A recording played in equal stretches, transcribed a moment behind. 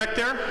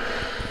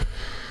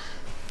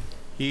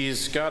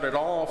He's got it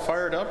all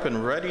fired up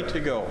and ready to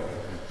go.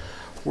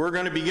 We're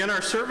going to begin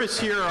our service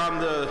here on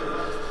the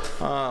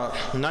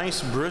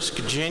nice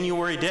brisk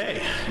January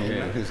day.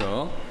 네,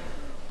 그래서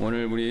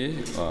오늘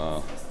우리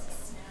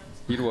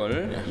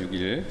 1월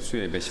 6일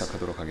수요 예배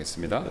시작하도록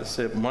하겠습니다.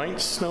 It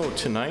might snow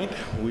tonight.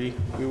 We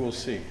will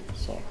see.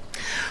 So,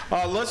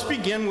 let's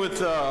begin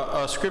with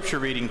a scripture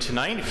reading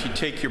tonight. If you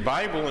take your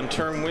Bible and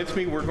turn with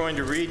me, we're going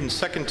to read in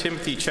 2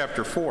 Timothy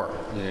chapter 4.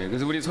 네,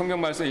 그래서 우리 성경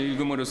말씀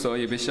읽음으로써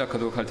예배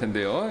시작하도록 할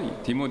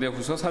텐데요.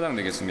 디모데후서 4장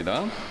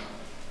되겠습니다.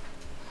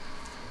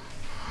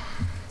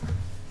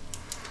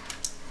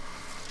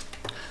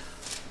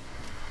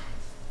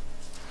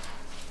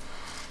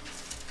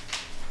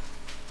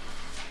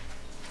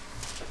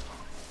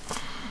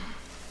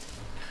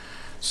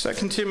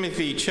 Second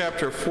Timothy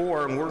chapter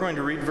 4, and we're going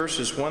to read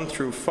verses 1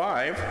 through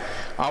 5.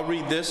 I'll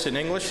read this in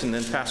English, and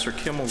then Pastor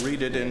Kim will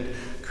read it in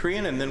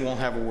Korean, and then we'll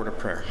have a word of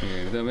prayer.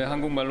 네, 그다음에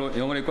한국말로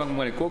영어로 읽고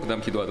한국말 읽고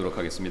그다음 기도하도록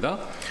하겠습니다.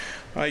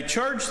 I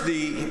charge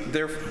thee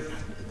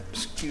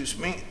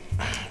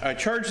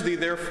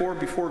therefore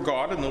before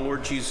God and the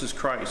Lord Jesus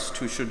Christ,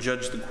 who shall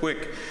judge the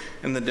quick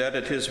and the dead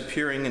at his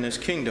appearing in his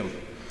kingdom.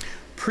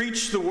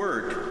 Preach the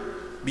word,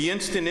 be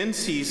instant in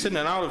season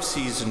and out of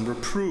season,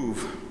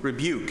 reprove,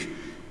 rebuke,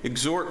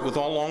 exhort with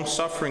all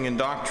long-suffering and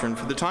doctrine,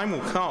 for the time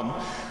will come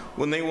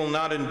when they will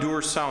not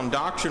endure sound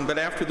doctrine, but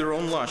after their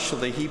own lust shall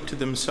they heap to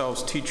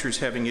themselves teachers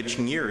having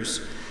itching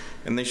ears,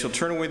 and they shall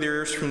turn away their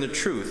ears from the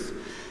truth,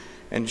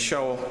 and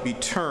shall be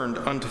turned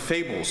unto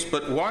fables.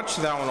 But watch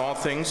thou in all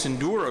things,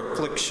 endure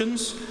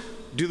afflictions,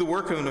 do the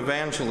work of an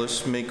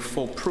evangelist, make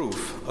full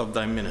proof of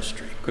thy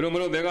ministry.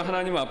 그러므로 내가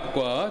하나님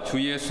앞과 주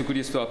예수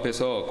그리스도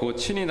앞에서 곧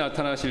친히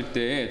나타나실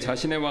때에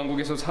자신의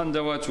왕국에서 산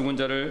자와 죽은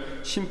자를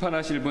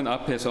심판하실 분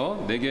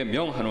앞에서 내게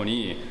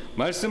명하노니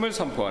말씀을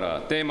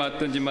선포하라. 때에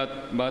맞든지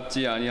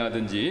맞지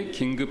아니하든지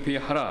긴급히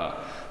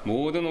하라.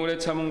 모든 오래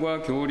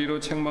참음과 교리로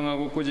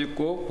책망하고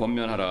꾸짖고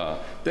권면하라.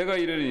 때가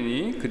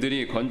이르리니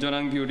그들이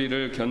건전한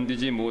교리를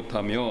견디지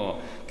못하며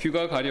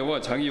귀가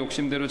가려워 자기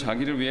욕심대로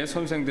자기를 위해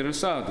선생들을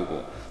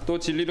쌓아두고 또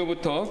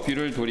진리로부터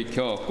귀를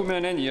돌이켜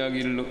꾸며낸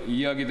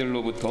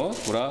이야기들로부터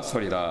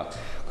돌아서리라.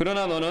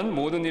 그러나 너는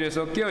모든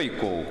일에서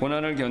깨어있고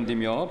고난을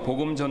견디며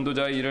복음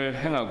전도자의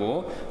일을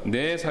행하고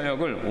내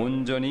사역을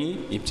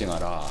온전히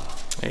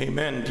입증하라.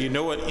 Amen. Do you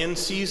know what in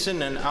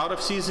season and out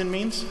of season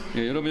means?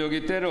 예, 여러분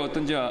여기 때를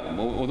얻든지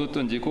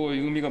얻었든지 그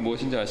의미가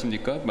무엇인지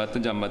아십니까?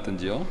 맞든지 안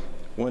맞든지요?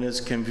 When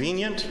it's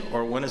convenient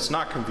or when it's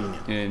not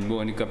convenient. 예,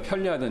 그러니까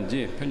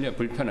편리하든지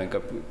불편하든지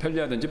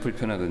편리하든지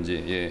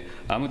불편하든지 예,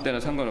 아무 때나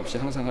상관없이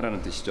항상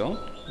하라는 뜻이죠.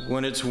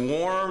 When it's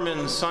warm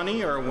and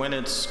sunny or when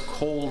it's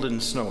cold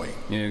and snowy.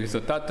 예, 그래서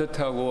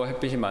따뜻하고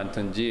햇빛이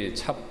많든지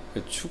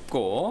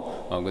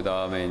춥고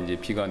그다음에 이제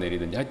비가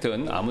내리든지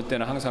하여튼 아무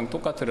때나 항상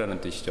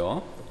똑같으라는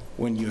뜻이죠.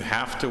 When you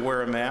have to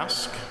wear a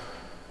mask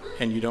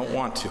and you don't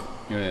want to.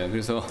 예,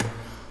 그래서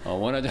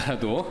원하지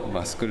않아도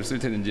마스크를 쓸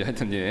테든지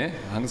하여튼 예,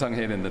 항상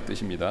해야 된다는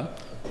뜻입니다.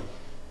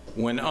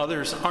 When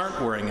others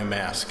aren't wearing a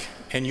mask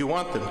and you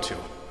want them to.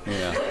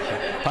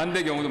 예,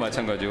 반대 경우도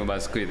마찬가지고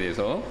마스크에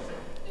대해서.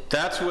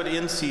 That's what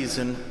in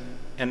season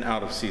and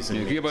out of season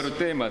예, means. 그게 바로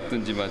때에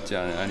맞든지 맞지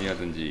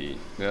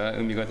아니하든지가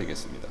의미가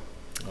되겠습니다.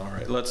 All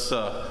right, let's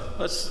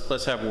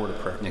have a word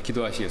of prayer. 네,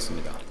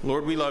 기도하시겠습니다.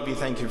 Lord, we love you.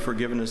 Thank you for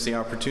giving us the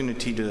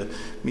opportunity to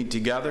meet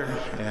together,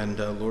 and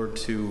Lord,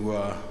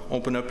 to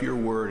open up your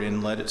word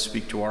and let it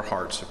speak to our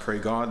hearts. I pray,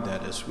 God,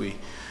 that as we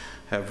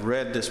have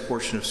read this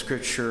portion of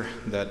Scripture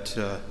that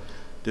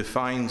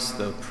defines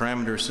the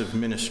parameters of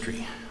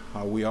ministry,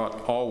 we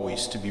ought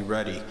always to be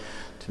ready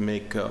to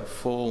make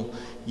full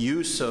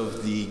use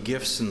of the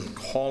gifts and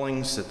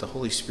callings that the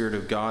Holy Spirit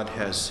of God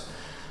has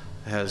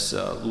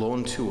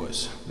loaned to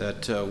us,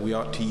 that we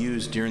ought to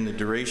use during the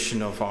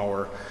duration of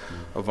our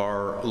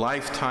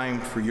lifetime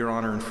for your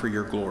honor and for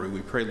your glory.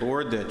 We pray,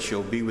 Lord, that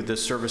you'll be with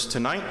this service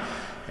tonight,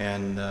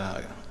 and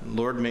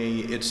Lord, may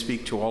it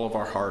speak to all of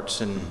our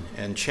hearts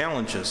and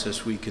challenge us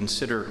as we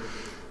consider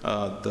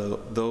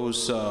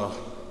those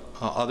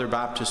other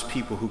Baptist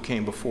people who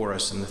came before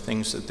us and the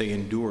things that they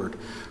endured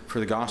for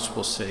the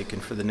gospel's sake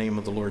and for the name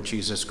of the Lord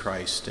Jesus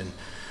Christ. And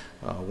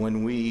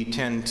when we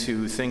tend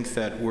to think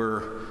that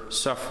we're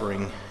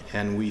suffering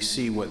and we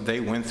see what they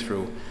went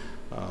through,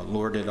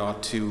 Lord, it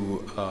ought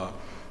to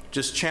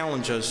just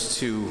challenge us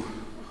to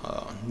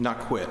not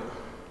quit,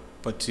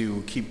 but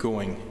to keep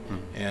going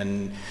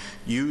and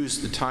use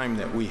the time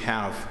that we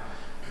have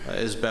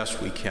as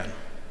best we can.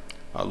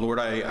 Lord,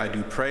 I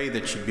do pray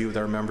that you'd be with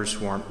our members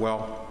who aren't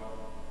well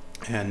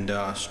and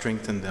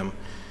strengthen them.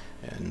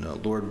 And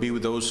Lord, be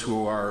with those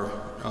who are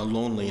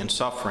lonely and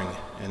suffering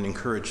and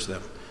encourage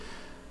them.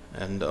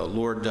 And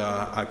Lord,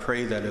 I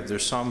pray that if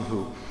there's some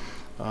who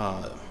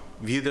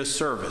view this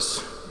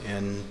service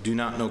and do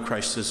not know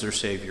Christ as their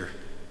Savior,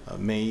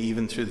 may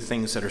even through the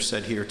things that are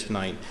said here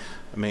tonight,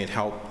 may it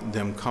help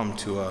them come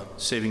to a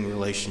saving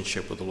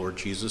relationship with the Lord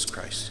Jesus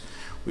Christ.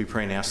 We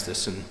pray and ask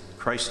this in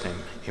Christ's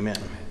name. Amen.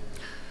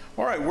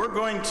 All right, we're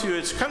going to,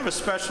 it's kind of a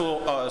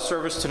special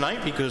service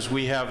tonight because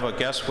we have a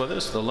guest with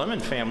us, the Lemon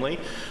family,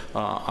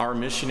 our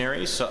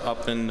missionaries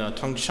up in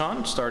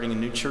Tongchan, starting a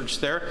new church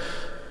there.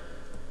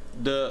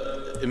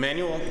 The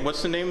Emmanuel,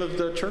 what's the name of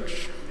the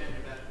church?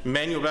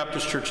 Emmanuel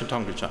Baptist Church in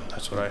Tongchan.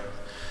 That's what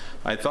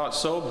I thought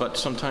so, but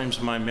sometimes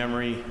my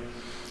memory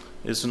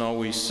isn't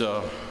always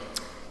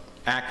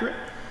accurate.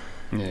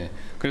 네.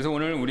 그래서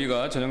오늘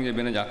우리가 저녁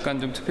예배는 약간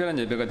좀 특별한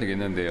예배가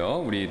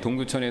되겠는데요. 우리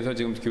동두천에서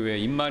지금 교회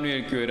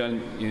임마누엘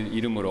교회라는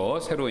이름으로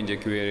새로 이제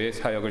교회의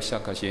사역을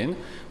시작하신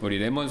우리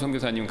레몬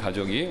선교사님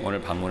가족이 오늘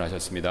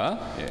방문하셨습니다.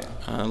 예.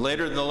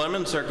 Later, the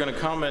Lemons are going to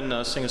come and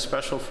sing a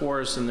special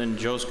for us, and then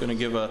Joe's going to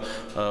give a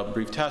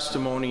brief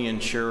testimony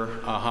and share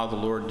how the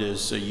Lord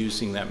is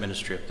using that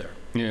ministry up there.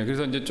 예,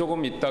 그래서 이제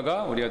조금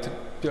있다가 우리가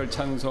특별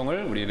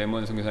찬송을 우리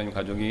레몬 선교사님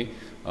가족이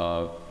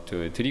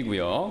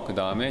드리고요. 그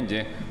다음에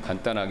이제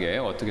간단하게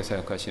어떻게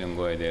사역하시는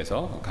거에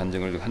대해서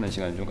간증을 하는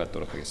시간을 좀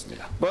갖도록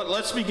하겠습니다. But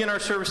let's begin our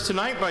service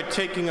tonight by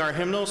taking our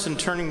hymnals and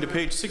turning to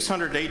page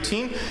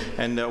 618,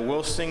 and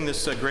we'll sing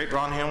this great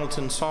Ron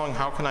Hamilton song,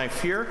 How Can I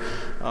Fear,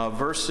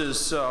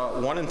 verses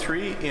 1 and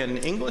 3 in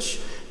English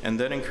and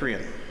then in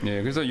Korean.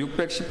 예, 그래서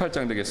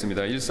 618장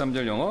되겠습니다. 1,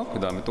 3절 영어, 그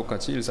다음에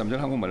똑같이 1, 3절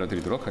한국말로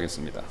드리도록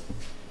하겠습니다.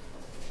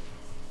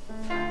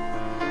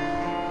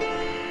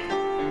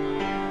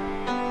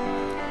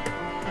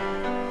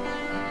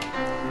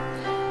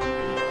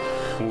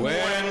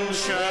 When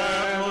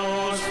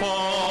shadows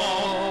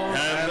fall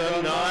and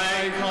the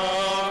night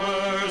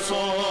covers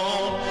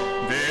all,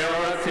 there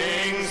are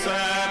things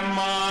that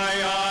my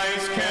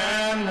eyes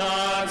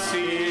cannot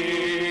see.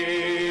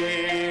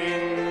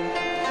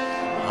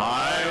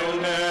 I'll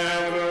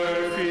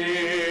never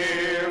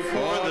fear,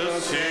 for the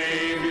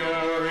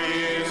Savior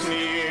is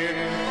near.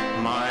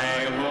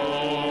 My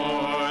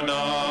Lord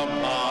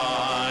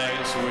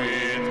abides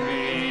with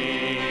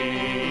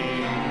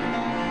me.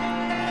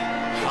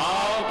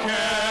 How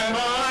can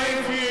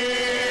I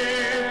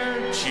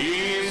fear?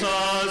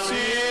 Jesus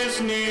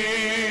is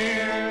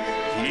near.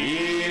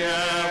 He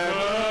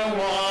ever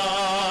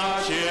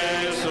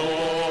watches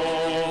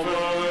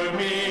over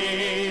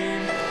me.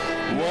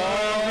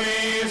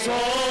 Worries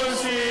or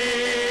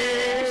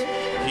cease,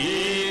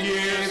 He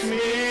gives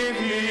me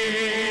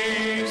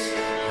peace.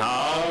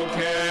 How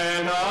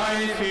can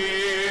I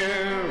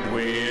fear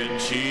with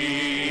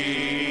Jesus?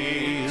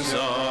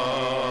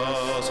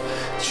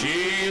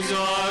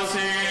 Jesus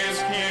is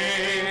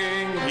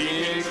King, He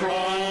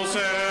controls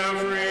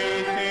everything.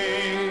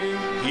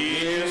 He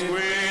is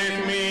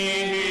with me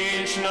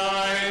each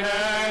night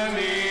and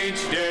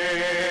each day.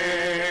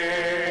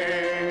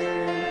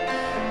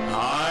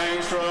 I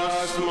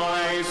trust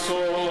my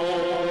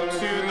soul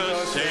to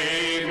the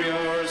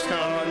Savior's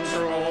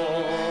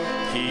control.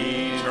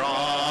 He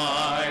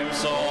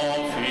drives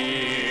all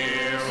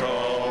fear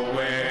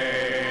away.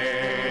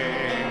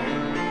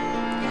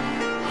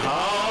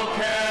 How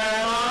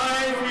can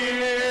I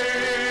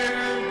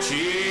fear?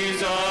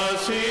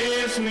 Jesus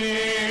is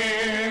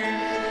near.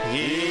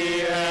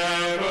 He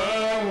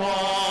ever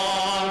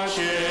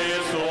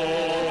watches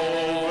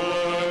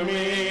over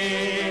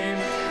me.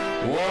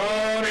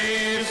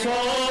 Worries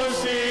or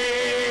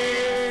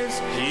cease,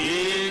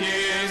 He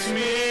gives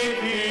me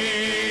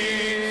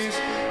peace.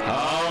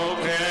 How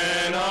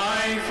can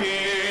I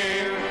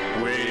fear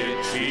with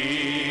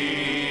Jesus?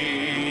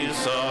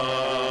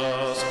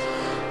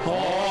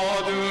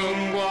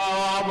 어둠과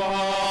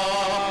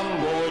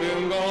밤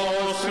모든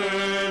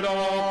것을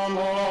넘어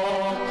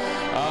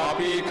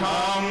앞이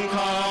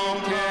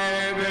캄캄게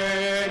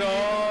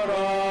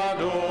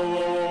되더라도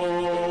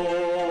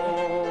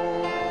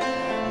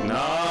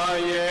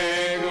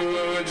나의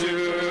구주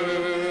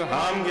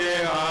함께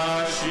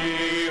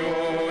하시오니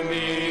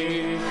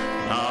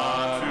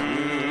나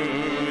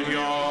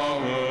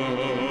두려움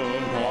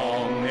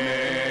없네.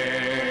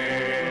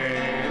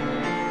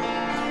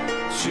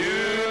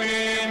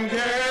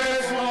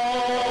 주님께서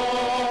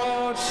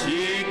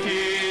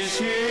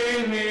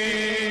지키시니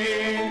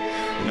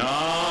나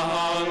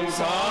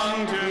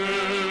항상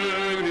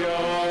두려움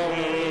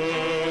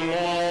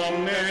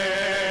없네.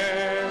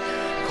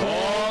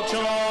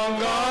 걱정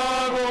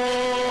가고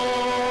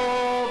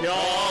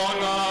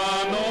평안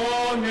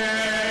오네.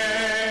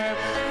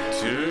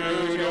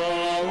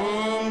 두려움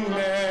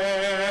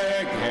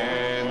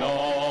내겐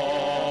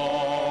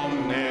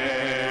없네.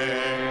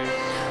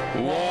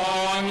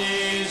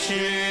 왕이신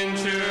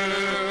주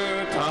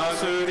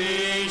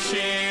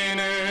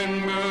다스리시는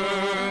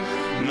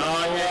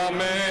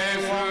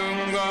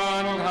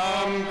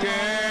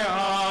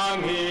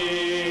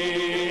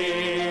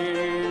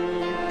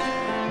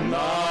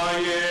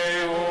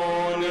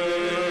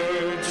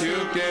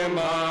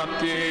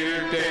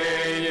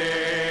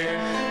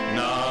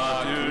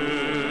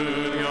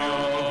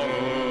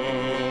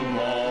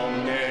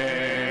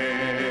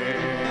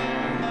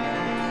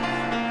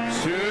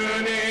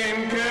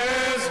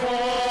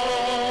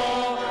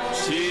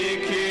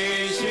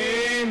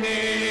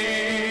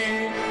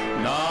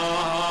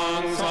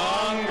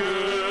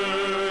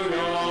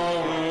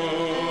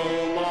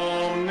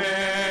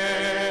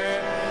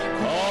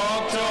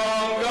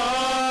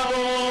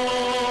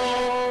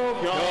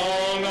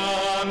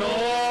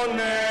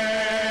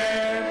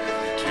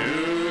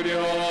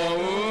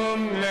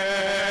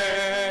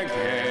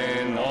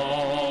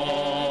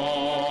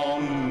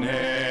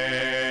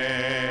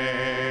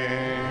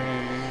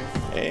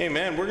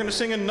to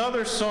sing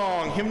another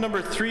song, hymn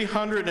number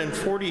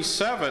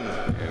 347.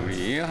 네,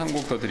 우리 한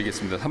곡 더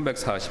드리겠습니다.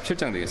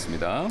 347장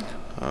되겠습니다.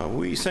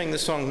 We sang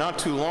this song not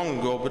too long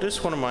ago, but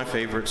it's one of my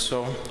favorites,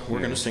 so we're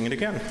going to sing it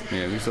again.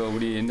 네, 그래서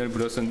우리 옛날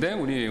불렀었는데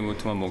우리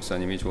무트만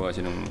목사님이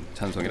좋아하시는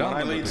찬송이라. When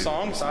I lead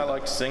songs, I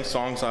like to sing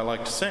songs I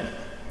like to sing.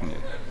 네.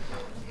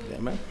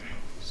 Amen.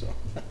 So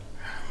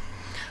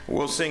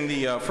we'll sing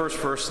the first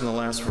verse and the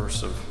last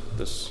verse of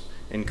this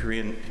in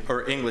Korean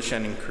or English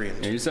and in Korean.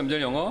 네,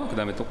 1~3절 영어, 그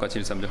다음에 똑같이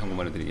 1~3절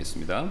한국말로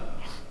드리겠습니다.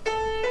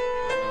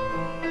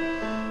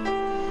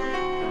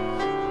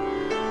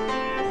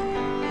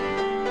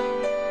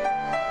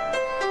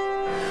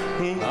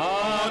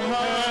 God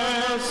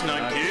has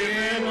not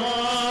given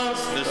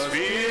us the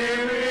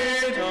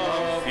spirit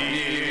of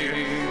fear,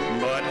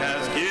 but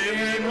has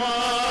given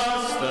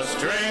us the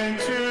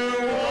strength to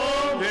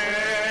obey.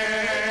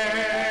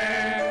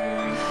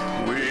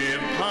 With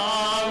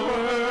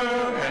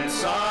power and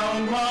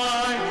sound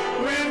mind,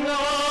 with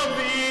love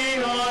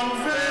the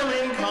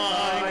unfailing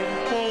kind,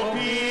 oh,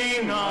 be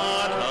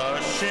not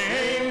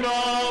ashamed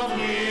of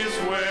His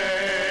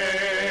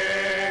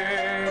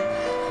way.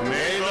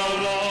 May the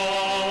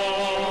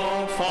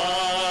Lord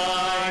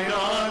find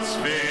us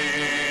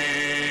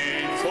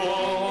faithful.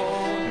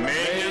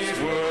 May His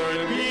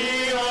word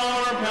be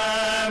our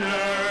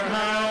banner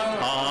held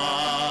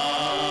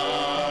high.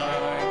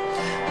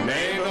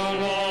 May the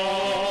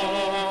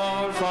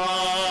Lord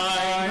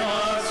find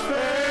us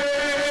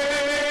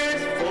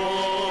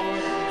faithful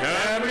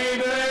every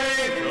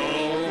day,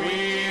 though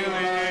we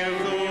live,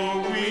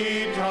 though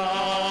we die.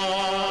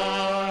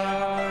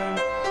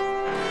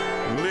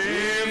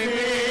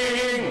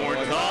 Living or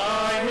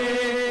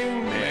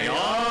dying, may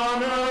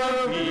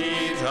honor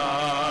be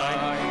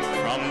thine.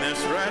 From this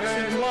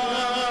wretched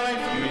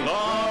life you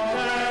loved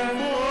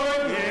and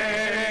forgave.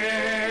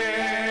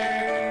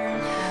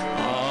 A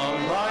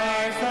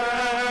life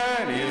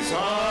that is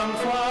on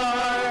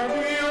fire,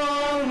 be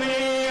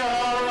only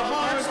our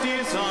heart's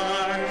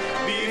desire.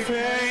 Be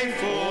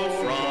faithful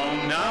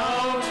from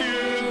now to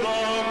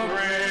the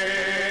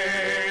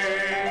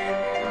grave.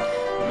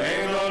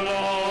 May the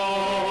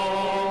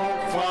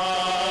Lord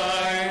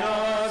find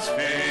us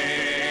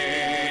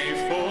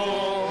faithful.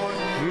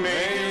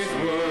 May His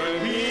word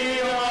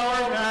be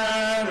our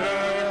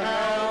banner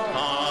held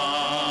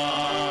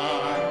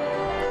high.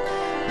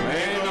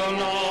 May the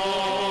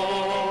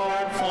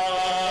Lord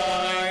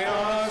find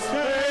us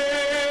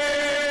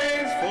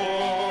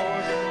faithful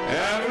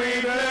every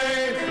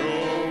day,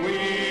 though we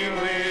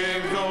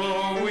live,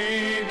 though we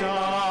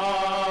die.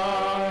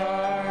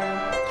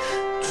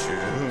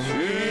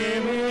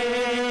 주님은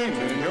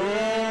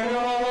영영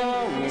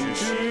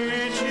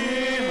주지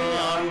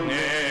않네.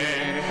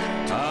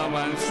 다만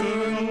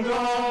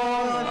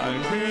순간을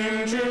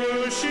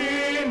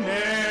주시네.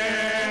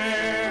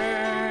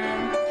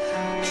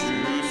 주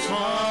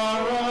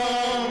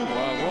사랑과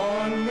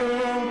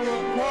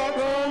권능과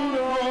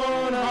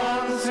공존한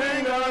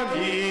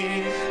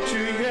생각이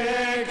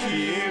주의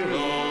길로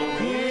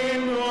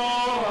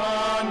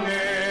인도하네.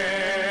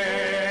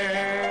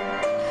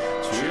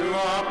 주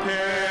앞에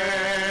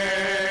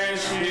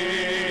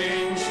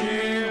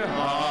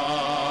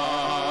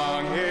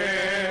신실하게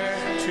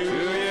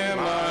주의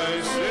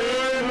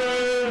말씀을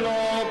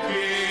높이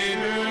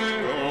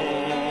들고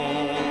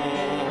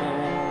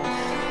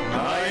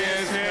나의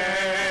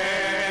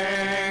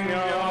생명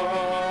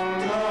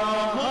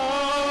다하여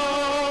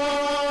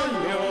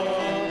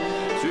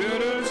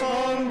주를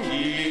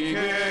섬기게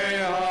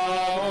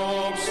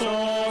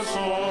하옵소서.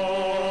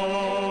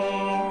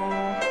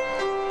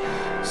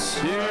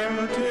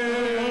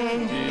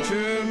 힘든지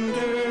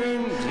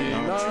줌든지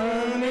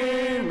나는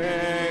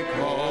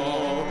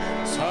일메고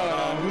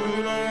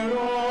사랑으로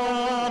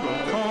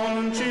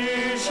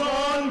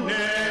건지셨네.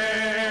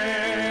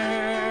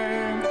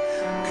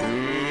 그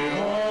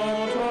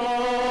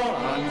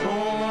어떠한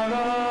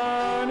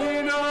고난이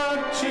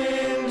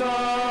닥친다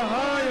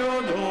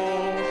하여도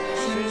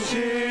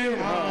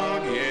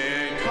신실하게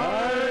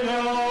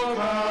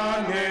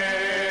달려가네.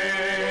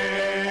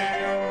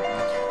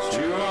 주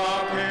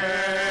앞에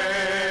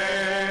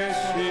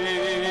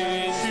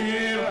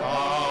신실하게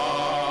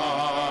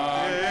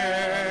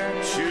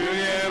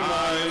주의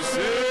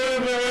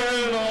말씀을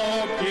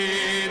높이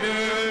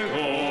들고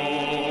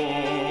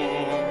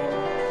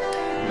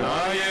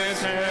나의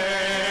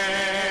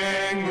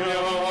생명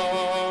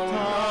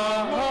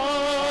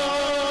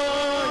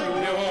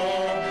다하여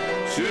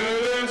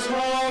주를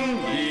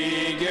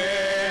섬기게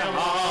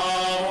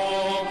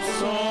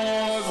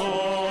하옵소서.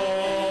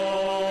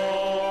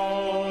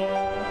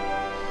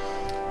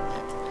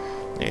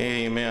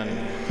 Amen.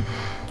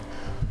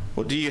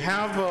 Well, do you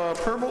have a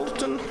prayer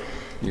bulletin?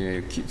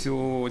 예,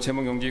 기도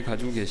제목 용지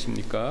가지고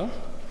계십니까?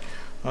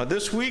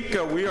 This week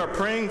we are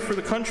praying for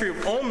the country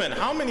of Oman.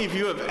 How many of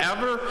you have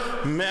ever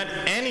met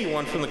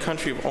anyone from the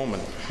country of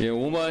Oman? 예,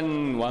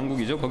 오만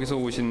왕국이죠. 거기서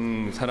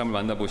오신 사람을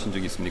만나보신 적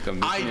있습니까?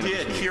 I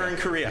did here in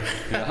Korea.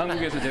 예,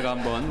 한국에서 제가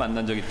한번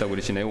만난 적 있다고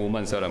그러시네요.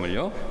 오만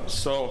사람을요.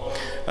 So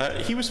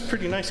he was a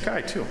pretty nice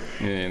guy too.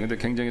 예, 근데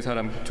굉장히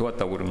사람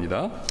좋았다고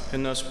그럽니다.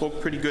 And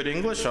spoke pretty good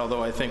English,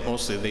 although I think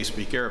mostly they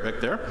speak Arabic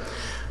there.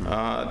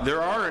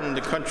 There are in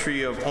the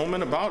country of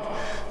Oman about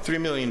 3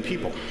 million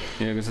people.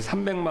 예, 그래서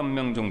 300만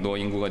명 정도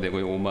인구가 되고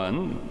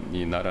오만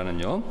이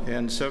나라는요.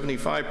 And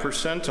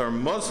 75% are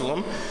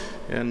Muslim,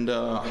 and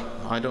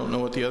I don't know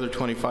what the other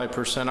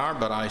 25% are,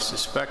 but I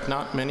suspect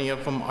not many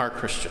of them are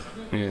Christian.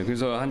 예,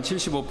 그래서 한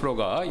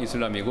 75%가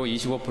이슬람이고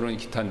 25%는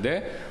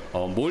기타인데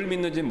뭘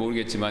믿는지는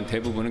모르겠지만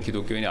대부분은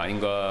기독교인이 아닌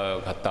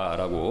것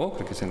같다라고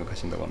그렇게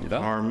생각하신다고 합니다.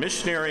 Our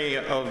missionary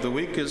of the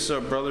week is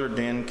Brother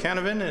Dan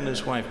Canavan and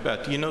his wife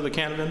Beth. Do you know the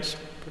Canavans?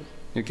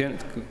 이렇게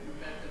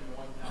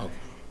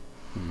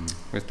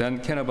그래서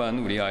단 캐나반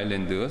우리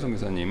아일랜드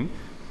선교사님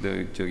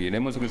저기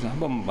레몬 선교사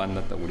한번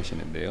만났다고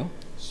그러시는데요.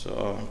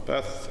 So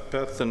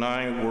Beth and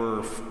I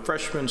were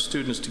freshman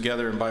students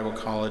together in Bible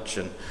college,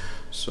 and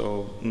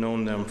so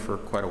known them for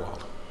quite a while.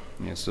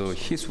 Yeah, so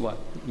his what?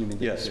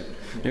 Yes.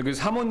 예, 그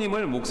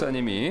사모님을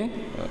목사님이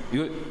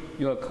you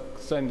are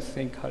same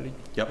college?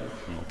 Yep.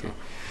 오케이.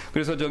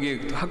 그래서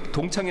저기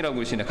동창이라고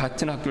그러시네.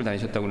 같은 학교를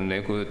다니셨다고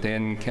그러네. 그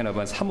댄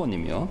캐나반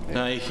사모님이요.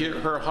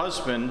 Her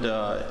husband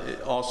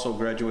also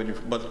graduated,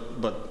 but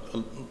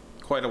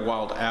quite a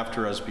while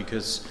after us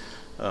because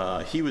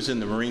he was in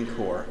the Marine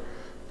Corps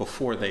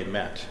before they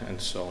met, and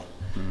so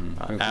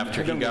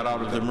after he got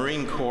out of the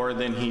Marine Corps,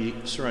 then he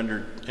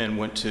surrendered and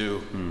went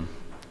to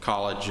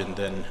college, and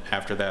then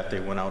after that they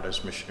went out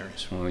as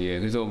missionaries. 예,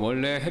 그래서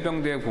원래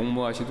해병대에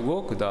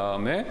복무하시고 그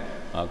다음에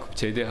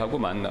제대하고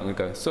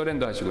그러니까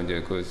서렌더 하시고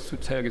이제 그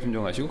사역에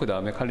순종하시고 그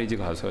다음에 칼리지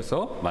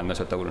가셔서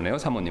만나셨다고 그러네요,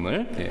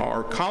 사모님을. 예.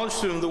 Our college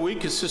student of the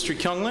week is Sister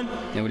Kyunglin.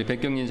 예, 우리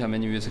백경린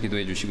자매님 위해서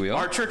기도해 주시고요.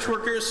 Our church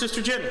worker is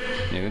Sister Jin.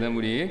 예, 그다음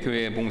우리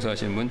교회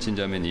봉사하시는 분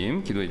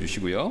진자매님 기도해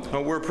주시고요.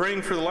 We're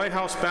praying for the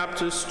Lighthouse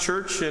Baptist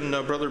Church and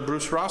Brother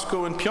Bruce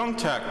Roscoe in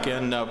Pyeongtaek,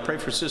 and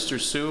pray for Sister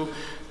Sue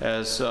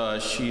as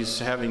she's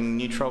having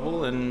knee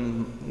trouble,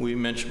 and we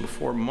mentioned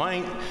before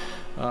might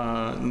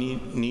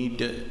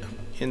need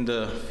in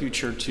the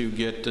future to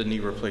get knee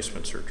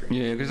replacement surgery.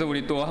 예, 그래서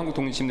우리 또 한국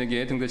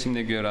독립침례교회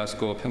등대침례교회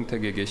라스코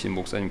평택에 계신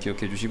목사님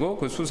기억해 주시고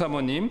그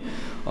수사모님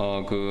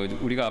그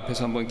우리가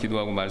앞에서 한번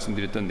기도하고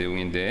말씀드렸던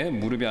내용인데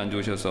무릎이 안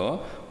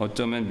좋으셔서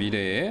어쩌면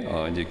미래에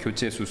이제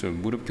교체 수술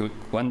무릎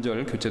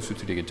관절 교체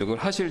수술이겠죠. 그걸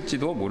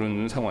하실지도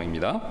모르는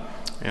상황입니다.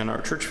 And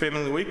our church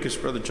family of the week is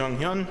Brother Jung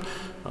Hyun.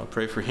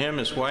 Pray for him,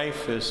 his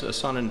wife, his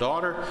son and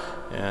daughter,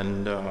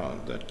 and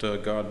that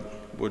God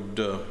would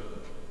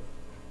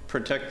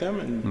protect them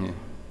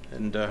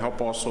and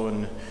help also.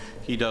 And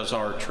he does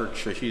our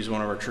church. He's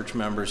one of our church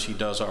members. He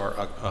does our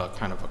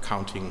kind of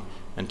accounting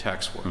and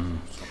tax work.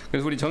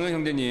 그래서 우리 정현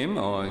형제님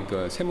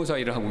그러니까 세무사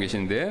일을 하고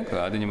계시는데 그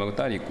아드님하고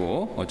딸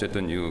있고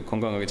어쨌든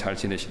건강하게 잘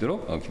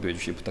지내시도록 기도해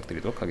주시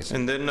부탁드리도록 하겠습니다.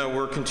 And then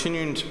we're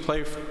continuing to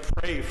pray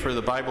for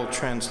the Bible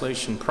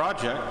translation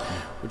project,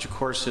 which of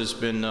course has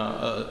been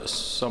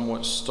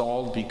somewhat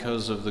stalled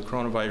because of the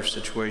coronavirus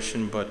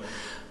situation, but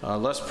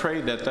let's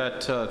pray that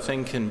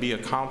thing can be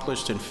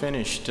accomplished and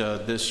finished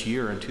this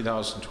year in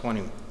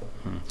 2020.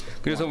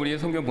 그래서 우리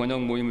성경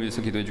번역 모임을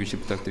위해서 기도해 주시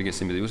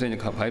부탁드리겠습니다. 요새 이제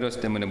바이러스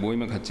때문에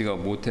모임을 갖지가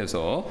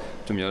못해서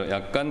좀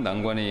약간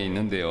난관이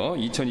있는데요.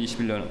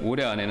 2021년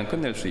올해 안에는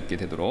끝낼 수 있게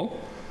되도록.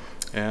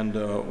 And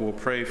we'll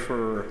pray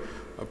for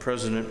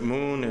President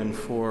Moon and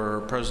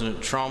for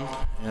President Trump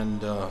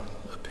and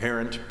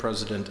apparent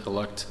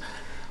President-elect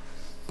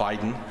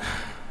Biden.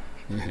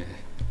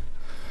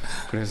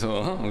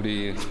 그래서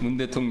우리 문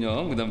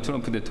대통령, 그다음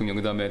트럼프 대통령,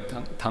 그다음에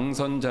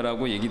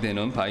당선자라고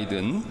얘기되는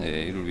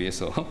바이든을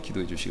위해서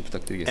기도해 주시기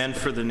부탁드리겠습니다. And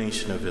for the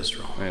nation of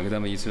Israel. 네,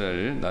 그다음에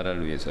이스라엘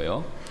나라를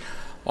위해서요.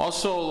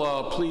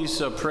 Also,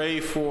 please pray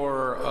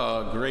for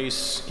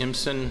Grace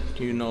Imson.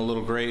 You know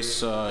little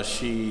Grace.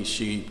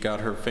 She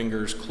got her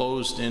fingers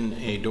closed in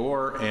a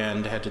door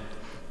and had to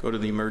go to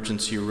the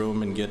emergency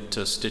room and get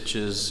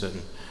stitches,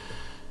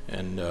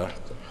 and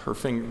her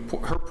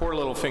poor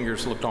little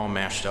fingers looked all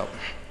mashed up.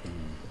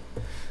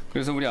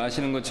 그래서 우리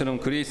아시는 것처럼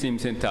그레이스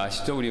임센트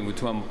아시죠? 우리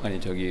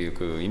저기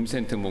그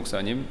임센트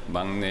목사님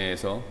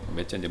막내에서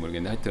몇 잔지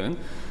모르겠는데 하여튼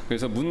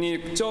그래서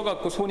문이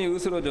쪄갖고 손이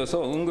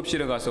으스러져서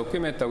응급실에 가서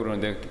꿰맸다고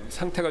그러는데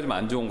상태가 좀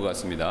안 좋은 것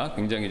같습니다.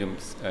 굉장히 좀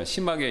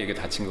심하게 이게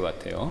다친 것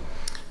같아요.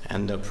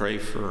 And pray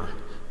for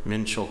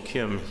Min-chul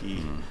Kim.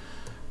 He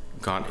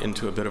got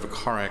into a bit of a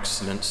car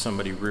accident.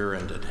 Somebody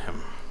rear-ended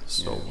him.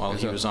 So while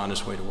he was on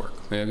his way to work.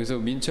 네, 그래서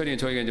민철이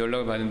저희가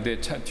연락을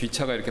받는데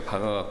뒷차가 이렇게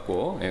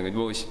박아갖고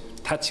뭐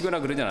다치거나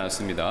그러진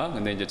않았습니다.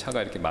 근데 이제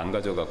차가 이렇게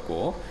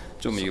망가져갖고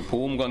좀 이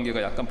보험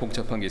관계가 약간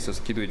복잡한 게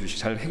있어서 기도해 주시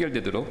잘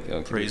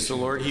해결되도록. Praise the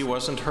Lord. He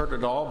wasn't hurt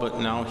at all, but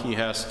now he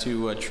has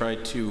to try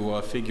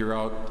to figure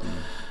out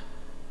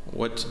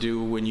what to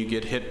do when you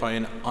get hit by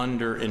an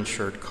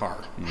underinsured car.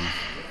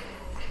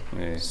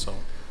 네. So.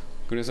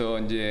 그래서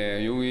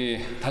이제 여기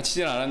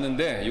다치진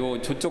않았는데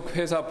요 저쪽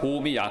회사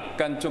보험이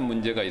약간 좀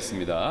문제가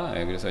있습니다.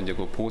 예, 그래서 이제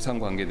그 보상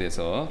관계에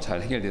대해서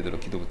잘 해결되도록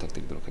기도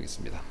부탁드리도록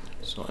하겠습니다.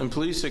 So, and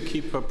please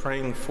keep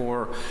praying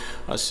for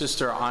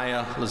Sister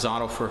Aya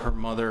Lozado for her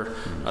mother,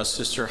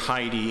 Sister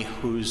Heidi,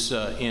 who's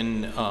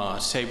in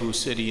Cebu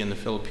City in the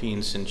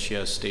Philippines, and she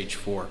has stage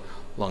 4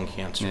 lung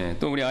cancer. 네,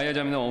 또 우리 아야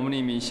자매는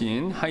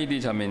어머님이신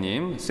하이디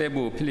자매님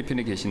세부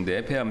필리핀에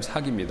계신데 폐암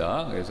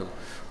 4기입니다. 그래서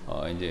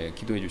이제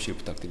기도해 주시길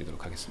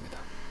부탁드리도록 하겠습니다.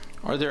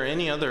 Are there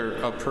any other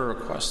prayer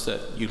requests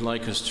that you'd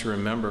like us to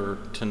remember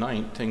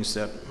tonight? Things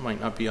that might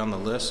not be on the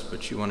list,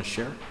 but you want to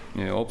share?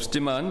 네,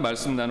 없지만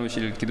말씀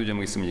나누실 기도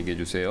제목 있으면 얘기해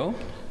주세요.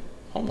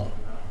 Homo.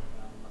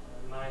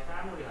 My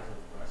family has a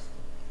request.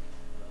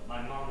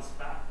 My mom's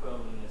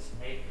backbone is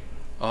aching.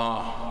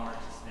 Ah, Hard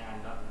to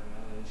stand up,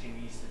 and she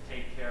needs to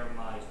take care of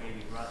my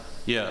baby brother.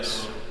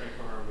 yes. So pray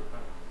for her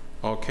recovery.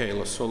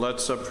 Okay, so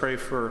let's pray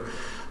for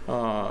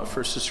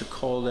Sister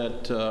Cole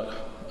that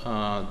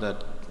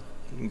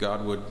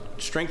God would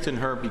strengthen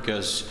her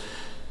because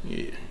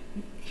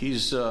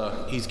he's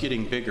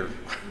getting bigger.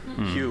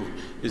 Hugh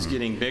is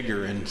getting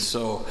bigger, and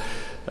so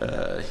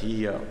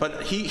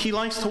but he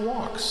likes to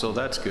walk, so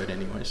that's good,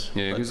 anyways.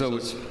 예, But 그래서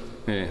so-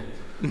 예,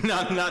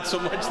 not so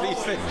much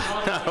these things.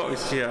 No,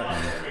 yeah.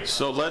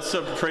 So let's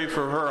pray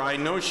for her. I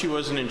know she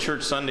wasn't in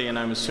church Sunday, and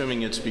I'm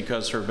assuming it's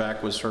because her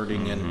back was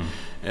hurting.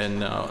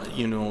 And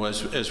you know,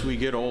 as we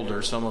get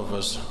older, some of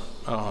us,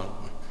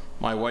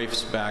 my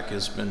wife's back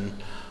has been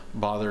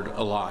bothered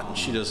a lot, and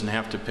she doesn't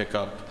have to pick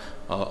up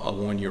a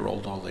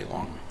 1-year-old all day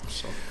long.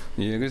 So.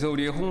 예, 그래서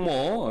우리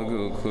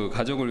홍모 그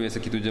가족을 위해서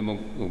기도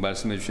제목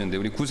말씀해 주셨는데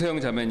우리 구세영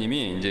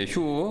자매님이 이제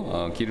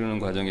휴 기르는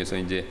과정에서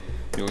이제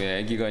요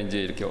아기가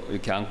이제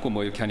이렇게 안고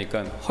뭐 이렇게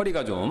하니까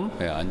허리가 좀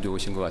안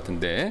좋으신 것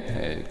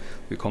같은데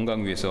우리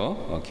건강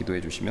위해서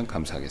기도해 주시면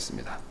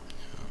감사하겠습니다.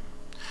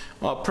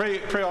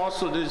 Pray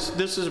also.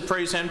 This is a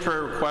praise and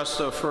prayer request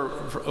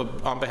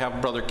on behalf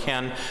of Brother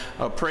Ken.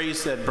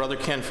 Praise that Brother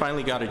Ken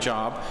finally got a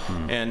job,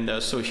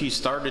 and so he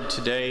started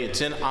today.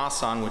 It's in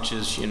Asan, which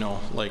is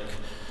like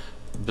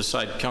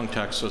beside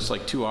Pyeongtaek, so it's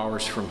like 2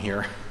 hours from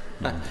here.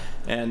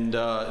 And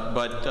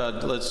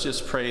but let's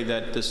just pray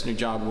that this new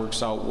job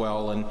works out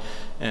well,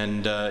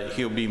 and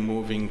he'll be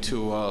moving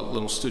to a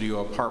little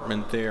studio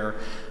apartment there,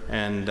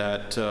 and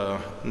that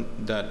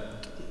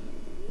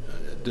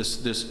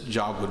this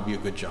job would be a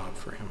good job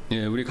for him.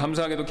 예, 우리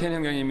감사하게도 켄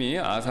형제님이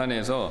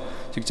아산에서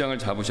직장을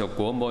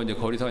잡으셨고 뭐 이제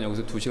거리상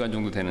여기서 2시간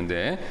정도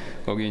되는데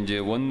거기 이제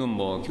원룸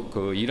뭐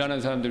그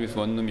일하는 사람들 위해서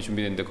원룸이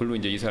준비됐는데 그걸로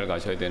이제 이사를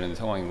가셔야 되는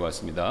상황인 것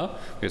같습니다.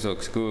 그래서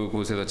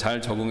그곳에서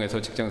잘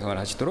적응해서 직장 생활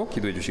하시도록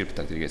기도해 주시길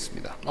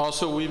부탁드리겠습니다.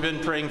 Also, we've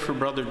been praying for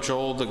Brother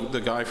Joel,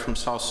 the guy from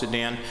South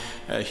Sudan.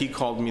 He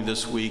called me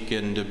this week,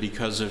 and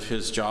because of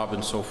his job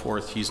and so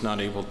forth, he's not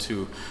able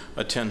to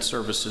attend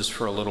services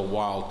for a little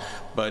while.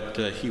 But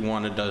he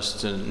wanted us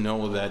to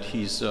know that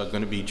he's going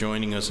to be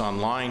joining us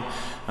online,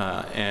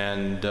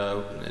 and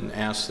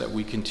ask that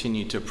we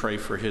continue to pray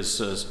for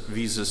his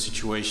visa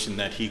situation,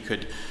 that he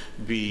could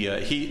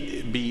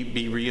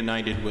be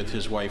reunited with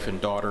his wife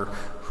and daughter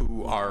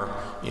who are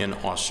in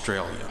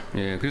Australia.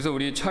 예, 그래서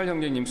우리 찰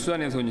형제님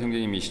수단에서 온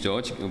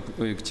형제님이시죠.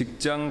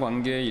 직장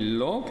관계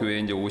일로 교회에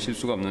이제 오실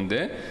수가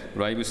없는데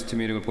라이브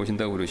스트리밍을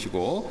보신다고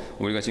그러시고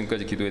우리가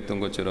지금까지 기도했던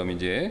것처럼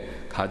이제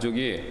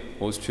가족이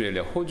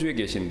오스트레일리아 호주에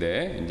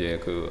계신데 이제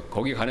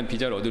거기 가는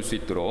비자를 얻을 수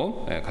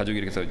있도록 가족이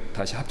이렇게 해서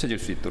다시 합쳐질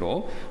수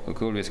있도록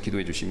그걸 위해서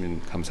기도해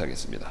주시면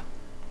감사하겠습니다.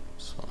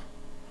 So,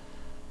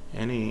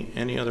 any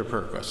other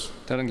prayer requests?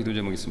 다른 기도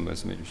제목 있으면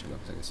말씀해 주시면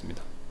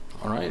감사하겠습니다.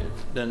 All right,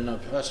 then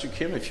Pastor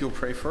Kim, if you'll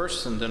pray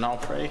first, and then I'll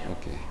pray.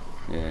 오케이.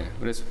 예,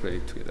 let's pray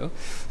together.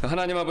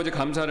 하나님 아버지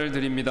감사를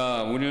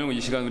드립니다. 오늘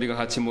이 시간 우리가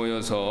같이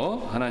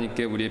모여서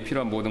하나님께 우리의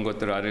필요한 모든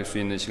것들을 알릴 수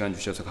있는 시간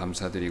주셔서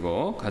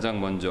감사드리고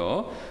가장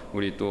먼저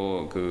우리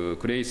또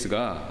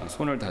그레이스가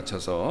손을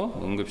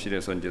다쳐서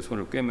응급실에서 이제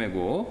손을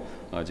꿰매고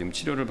지금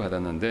치료를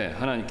받았는데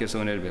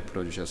하나님께서 은혜를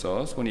베풀어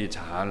주셔서 손이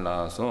잘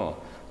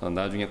나아서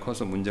나중에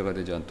커서 문제가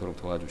되지 않도록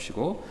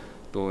도와주시고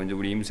또 이제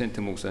우리 임센트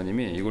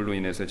목사님이 이걸로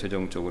인해서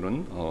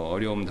재정적으로는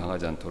어려움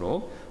당하지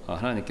않도록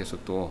하나님께서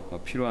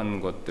또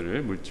필요한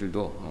것들을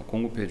물질도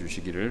공급해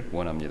주시기를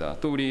원합니다.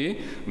 또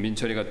우리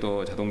민철이가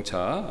또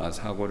자동차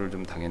사고를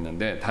좀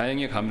당했는데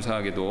다행히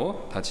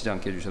감사하게도 다치지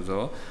않게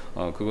해주셔서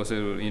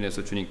그것을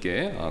인해서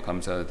주님께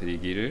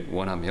감사드리기를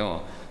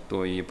원하며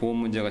또 이 보험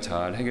문제가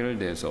잘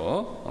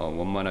해결돼서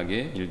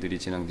원만하게 일들이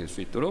진행될 수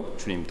있도록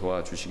주님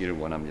도와주시기를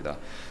원합니다.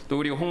 또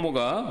우리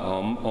홍모가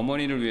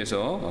어머니를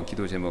위해서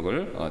기도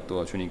제목을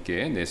또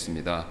주님께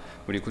냈습니다.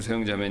 우리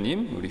구세영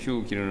자매님, 우리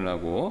휴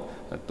기르느라고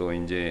또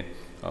이제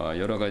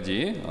여러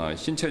가지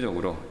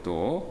신체적으로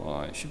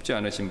또 쉽지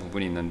않으신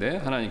부분이 있는데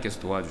하나님께서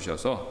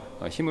도와주셔서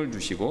힘을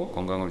주시고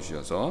건강을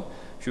주셔서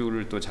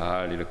휴를 또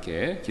잘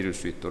이렇게 기를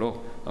수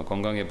있도록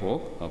건강의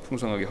복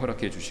풍성하게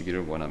허락해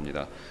주시기를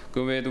원합니다.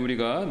 그 외에도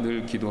우리가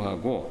늘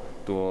기도하고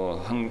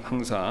또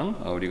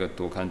항상 우리가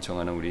또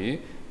간청하는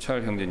우리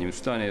찰 형제님,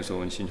 수단에서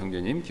오신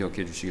형제님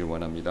기억해 주시길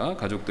원합니다.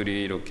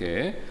 가족들이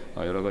이렇게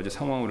여러 가지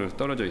상황으로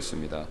떨어져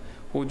있습니다.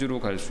 호주로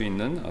갈 수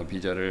있는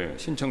비자를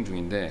신청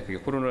중인데 그게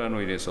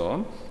코로나로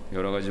인해서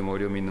여러 가지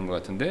어려움이 있는 것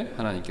같은데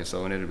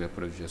하나님께서 은혜를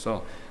베풀어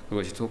주셔서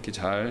그것이 속히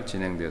잘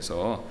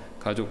진행돼서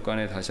가족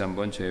간에 다시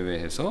한번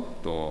재회해서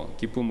또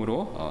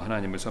기쁨으로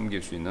하나님을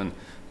섬길 수 있는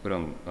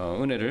그런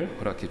은혜를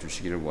허락해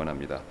주시기를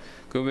원합니다.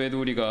 그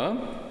외에도 우리가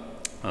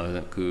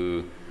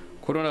그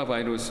코로나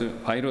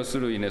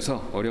바이러스로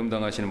인해서 어려움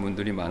당하시는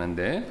분들이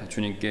많은데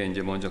주님께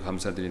이제 먼저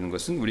감사드리는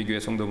것은 우리 교회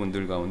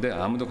성도분들 가운데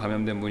아무도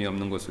감염된 분이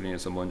없는 것으로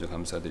인해서 먼저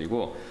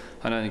감사드리고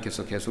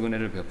하나님께서 계속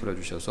은혜를 베풀어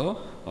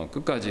주셔서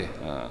끝까지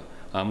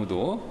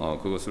아무도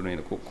그것으로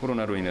인해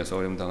코로나로 인해서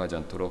어려움 당하지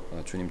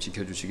않도록 주님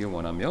지켜주시길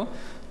원하며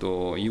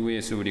또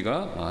이후에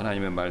우리가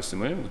하나님의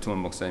말씀을 우트만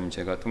목사님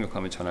제가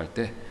통역하며 전할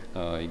때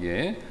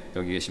이게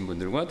여기 계신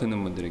분들과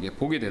듣는 분들에게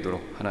보게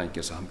되도록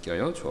하나님께서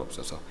함께하여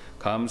주옵소서.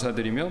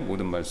 감사드리며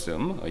모든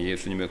말씀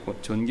예수님의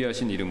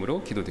존귀하신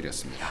이름으로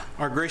기도드렸습니다.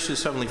 Our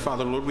gracious Heavenly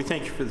Father, Lord, we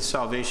thank you for the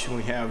salvation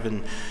we have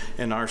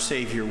in our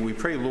Savior. We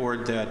pray,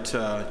 Lord, that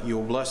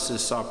you'll bless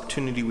this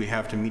opportunity we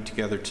have to meet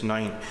together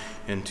tonight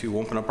and to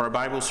open up our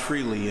Bibles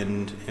freely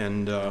and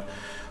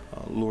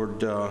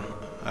Lord,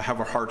 have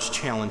our hearts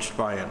challenged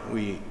by it.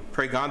 We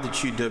pray, God,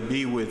 that you'd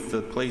be with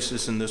the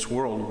places in this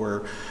world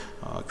where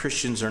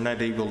Christians are not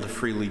able to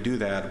freely do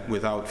that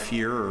without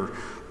fear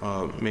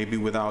or maybe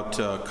without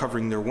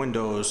covering their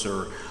windows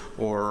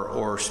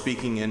or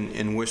speaking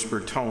in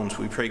whispered tones.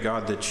 We pray,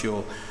 God, that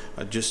you'll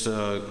just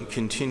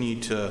continue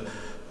to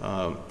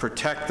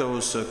protect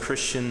those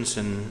Christians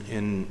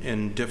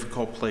in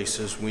difficult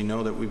places. We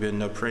know that we've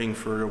been praying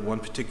for one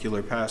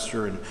particular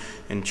pastor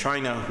in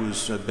China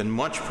who's been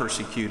much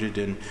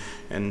persecuted,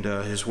 and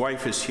his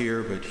wife is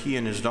here, but he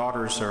and his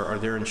daughters are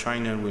there in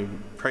China. And we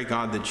pray,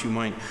 God, that you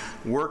might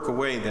work a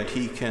way that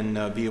he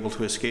can be able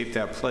to escape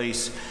that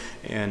place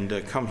and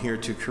come here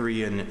to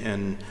Korea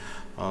and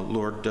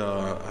Lord,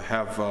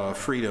 have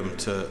freedom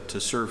to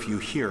serve you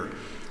here.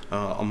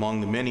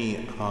 Among the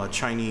many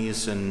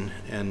Chinese and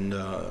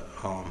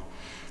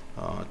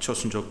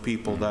Chosunjok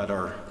people that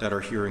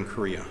are here in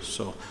Korea.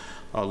 So,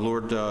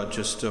 Lord,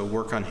 just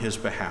work on his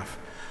behalf.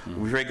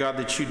 We pray, God,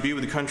 that you'd be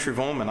with the country of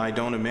Oman. I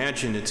don't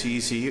imagine it's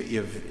easy,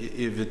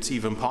 if it's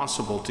even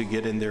possible, to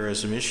get in there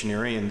as a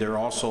missionary. And they're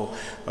also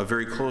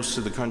very close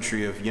to the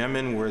country of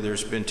Yemen, where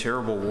there's been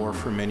terrible war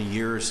for many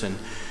years,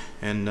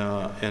 and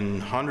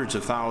hundreds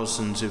of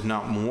thousands, if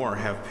not more,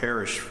 have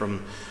perished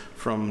from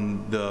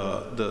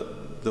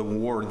the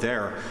war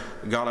there.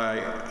 God,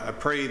 I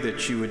pray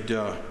that you would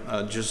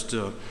just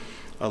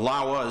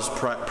allow us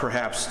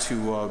perhaps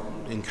to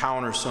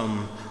encounter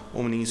some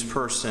Omanese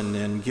person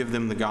and give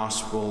them the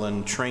gospel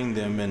and train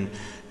them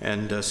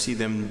and see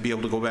them be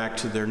able to go back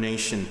to their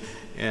nation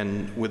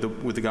and with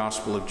the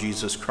gospel of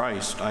Jesus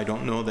Christ. I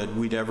don't know that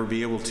we'd ever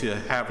be able to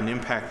have an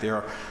impact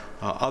there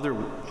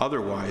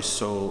otherwise.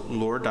 So,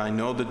 Lord, I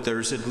know that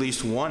there's at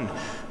least one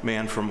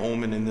man from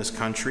Oman in this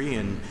country,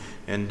 and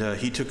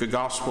he took a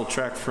gospel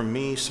tract from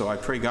me. So I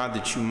pray, God,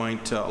 that you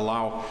might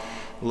allow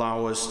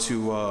us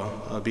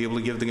to be able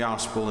to give the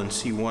gospel and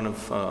see one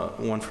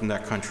from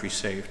that country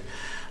saved.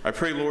 I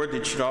pray, Lord,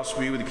 that you'd also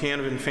be with the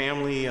Canavan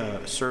family,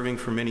 serving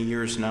for many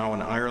years now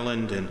in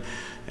Ireland,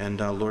 and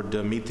Lord,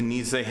 meet the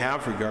needs they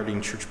have regarding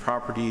church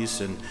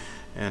properties,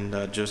 and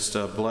just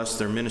bless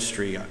their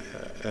ministry,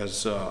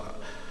 as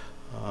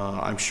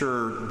I'm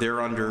sure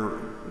they're under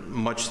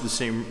much the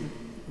same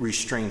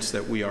restraints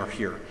that we are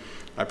here.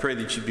 I pray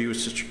that you'd be with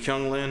Sister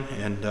Kyung-Lin,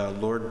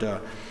 and Lord,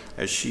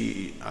 as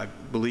she, I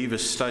believe,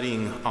 is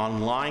studying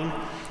online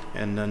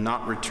and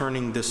not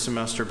returning this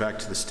semester back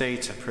to the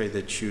States, I pray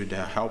that you'd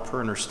help her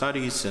in her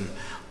studies, and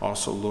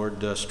also,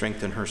 Lord,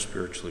 strengthen her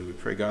spiritually. We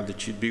pray, God,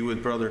 that you'd be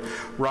with Brother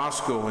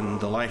Roscoe in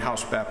the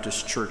Lighthouse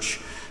Baptist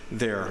Church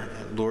there.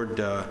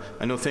 Lord,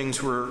 I know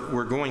things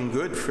were going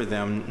good for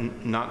them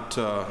not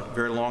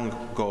very long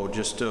ago,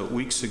 just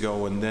weeks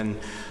ago, and then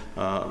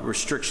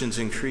restrictions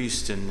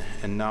increased, and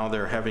now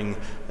they're having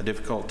a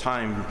difficult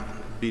time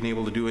being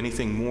able to do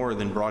anything more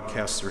than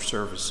broadcast their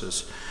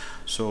services.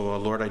 So,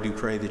 Lord, I do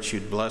pray that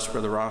you'd bless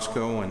Brother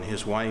Roscoe and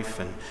his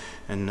wife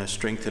and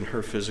strengthen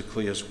her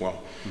physically as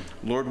well.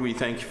 Lord, we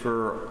thank you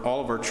for all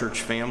of our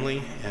church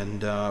family,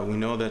 and we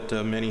know that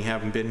many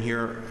haven't been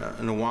here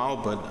in a while,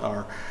 but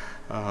are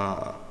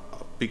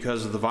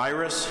because of the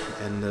virus,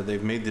 and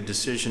they've made the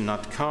decision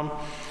not to come.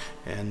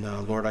 And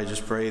Lord, I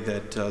just pray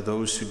that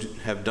those who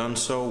have done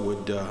so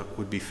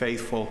would be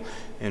faithful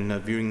in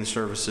viewing the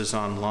services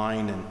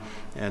online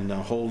and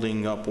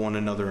holding up one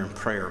another in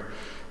prayer.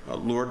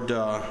 Lord,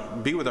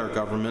 be with our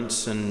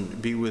governments and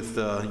be with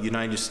the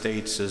United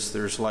States, as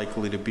there's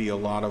likely to be a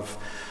lot of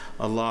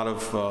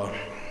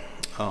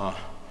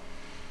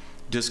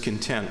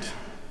discontent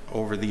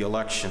over the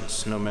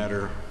elections, no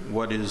matter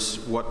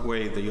what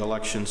way the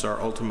elections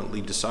are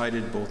ultimately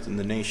decided, both in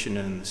the nation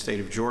and in the state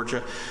of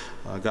Georgia.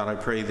 God, I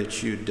pray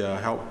that you'd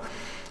help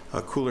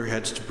cooler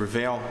heads to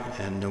prevail,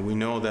 and we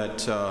know that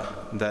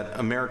that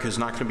America is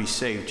not going to be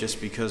saved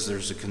just because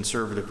there's a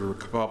conservative or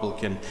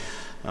Republican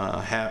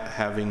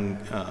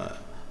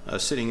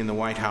sitting in the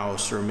White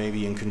House or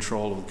maybe in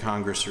control of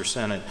Congress or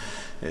Senate.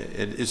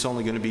 It's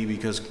only going to be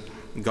because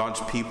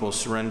God's people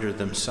surrender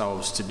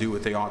themselves to do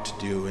what they ought to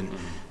do,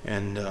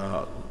 and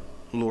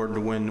Lord,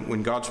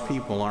 when God's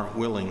people aren't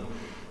willing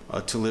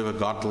to live a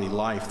godly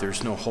life,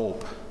 there's no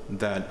hope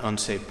that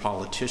unsaved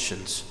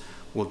politicians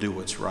will do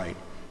what's right.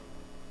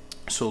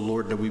 So,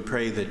 Lord, we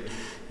pray that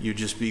you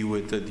just be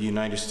with the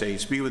United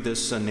States, be with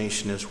this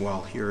nation as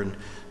well here in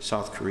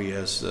South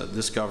Korea, as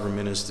this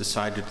government is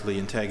decidedly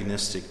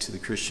antagonistic to the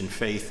Christian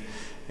faith,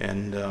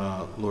 and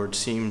Lord,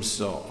 seems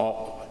to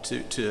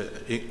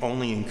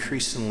only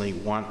increasingly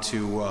want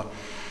to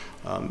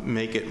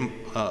make it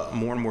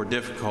more and more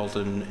difficult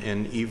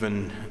and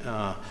even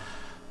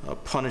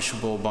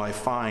punishable by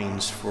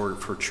fines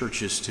for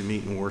churches to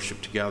meet and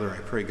worship together. I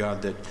pray,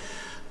 God, that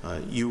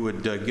you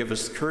would give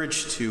us the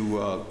courage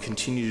to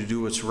continue to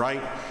do what's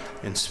right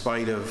in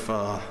spite of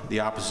the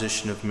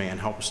opposition of man.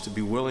 Help us to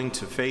be willing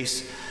to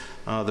face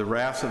the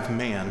wrath of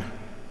man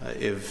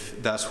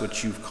if that's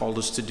what you've called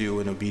us to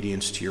do in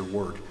obedience to your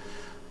word.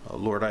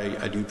 Lord,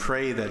 I do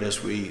pray that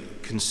as we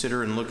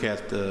consider and look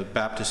at the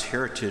Baptist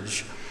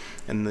heritage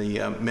and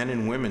the men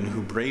and women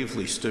who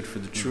bravely stood for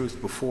the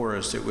truth before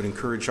us, it would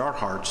encourage our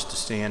hearts to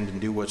stand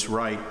and do what's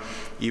right,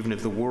 even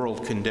if the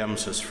world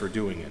condemns us for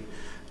doing it.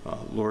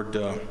 Lord,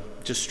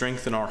 just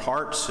strengthen our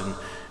hearts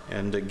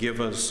and give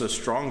us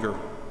stronger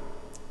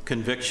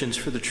convictions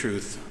for the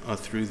truth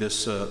through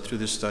this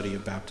study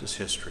of Baptist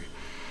history.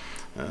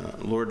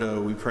 Lord,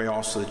 we pray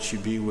also that you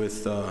be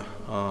with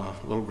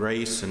little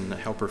Grace and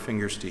help her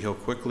fingers to heal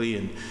quickly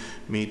and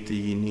meet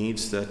the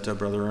needs that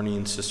Brother Ernie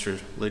and Sister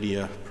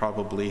Lydia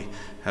probably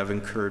have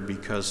incurred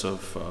because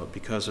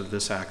of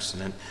this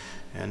accident.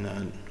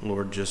 And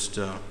Lord, just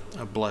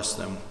bless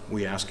them.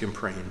 We ask and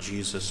pray in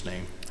Jesus'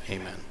 name.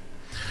 Amen.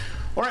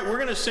 All right, we're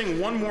going to sing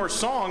one more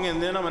song,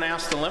 and then I'm going to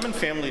ask the Lemon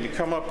family to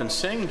come up and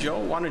sing. Joe,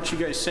 why don't you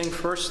guys sing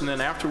first, and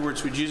then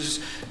afterwards, would you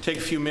just take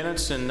a few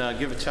minutes and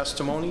give a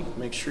testimony?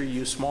 Make sure you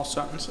use small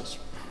sentences.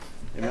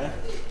 Amen?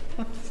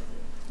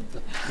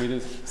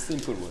 With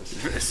simple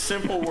words.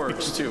 Simple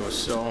words, too,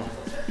 so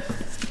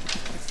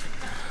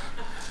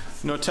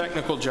no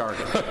technical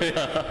jargon.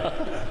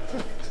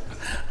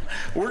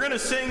 We're going to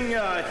sing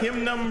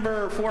hymn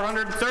number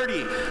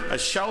 430, A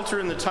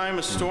Shelter in the Time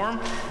of Storm,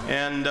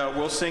 and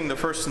we'll sing the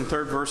first and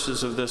third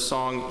verses of this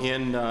song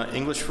in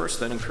English first,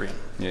 then in Korean.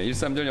 예, 1,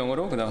 3절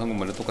영어로 그다음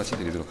한국말로 똑같이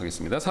드리도록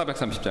하겠습니다.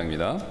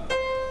 430장입니다.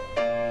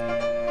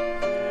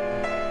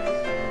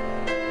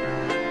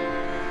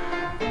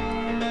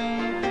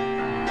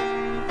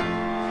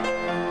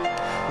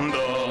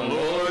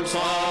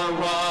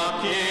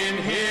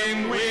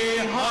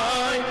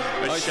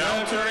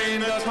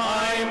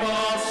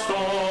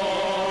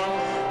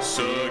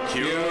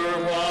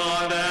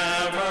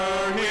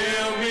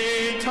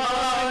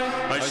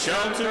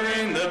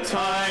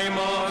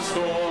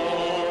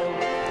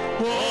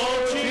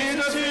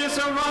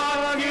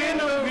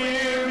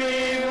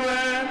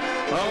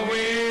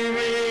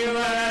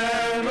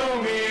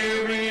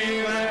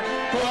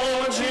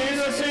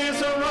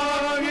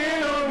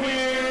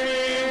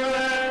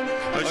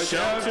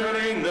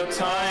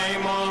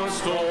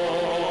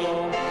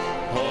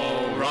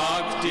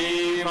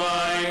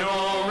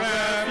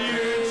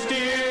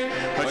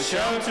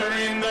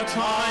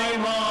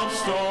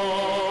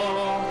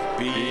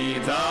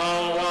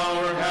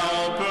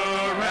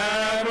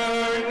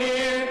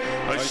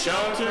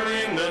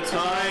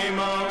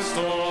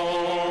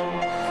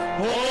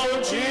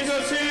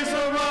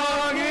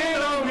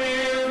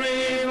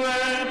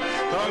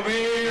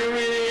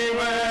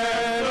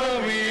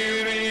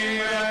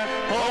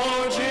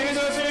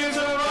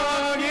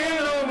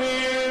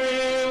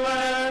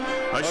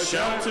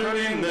 Shelter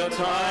in the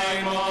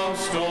time of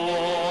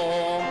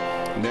storm.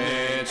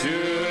 내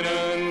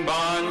주는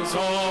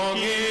반석이시니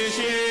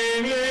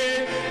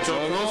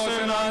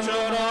저곳은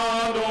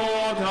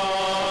안전하도다.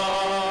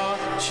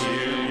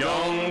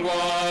 질병과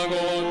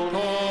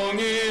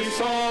고통이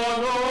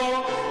있어도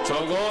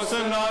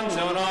저곳은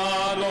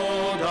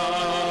안전하도다.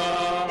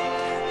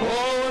 오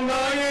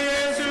나의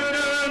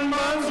예수는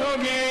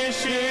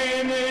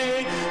반석이시니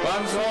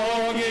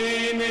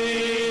반석이니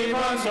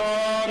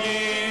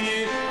반석이니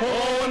오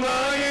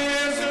나의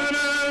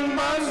예수는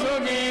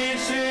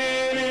반석이시니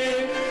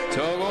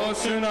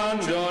저곳은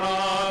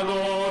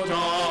안전하도다.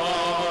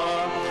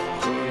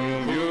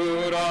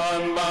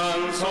 긍휼한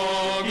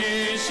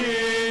반석이시니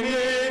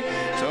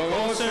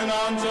저곳은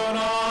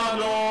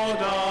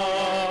안전하도다.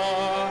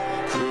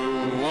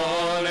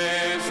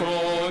 구원의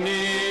손이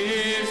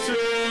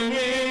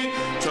있으니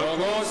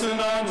저곳은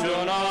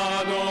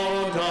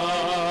안전하도다.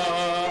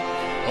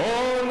 오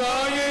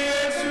나의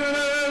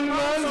예수는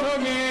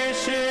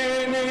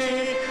반석이시니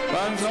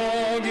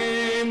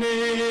반석이니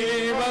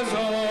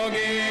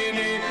반석이니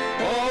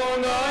오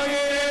나의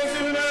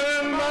예수는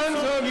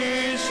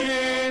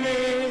반석이시니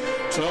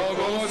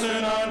저곳은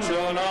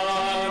안전하도다.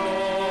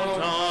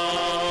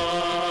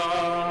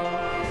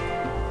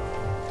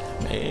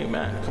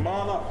 Amen. Come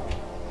on up.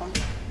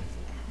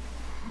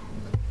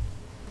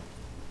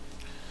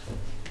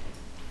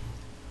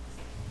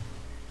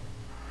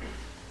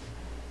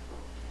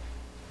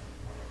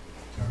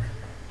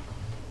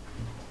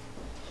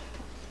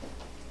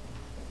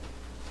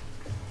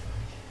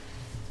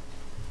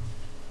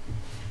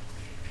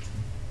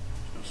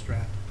 No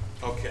strap.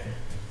 Okay.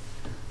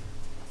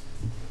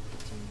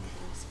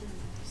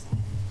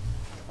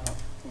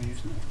 We're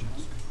using that, John.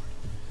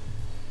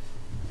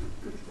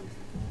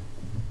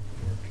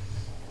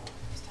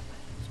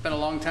 It's been a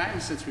long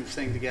time since we've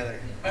sang together.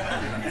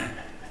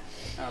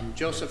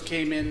 Joseph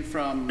came in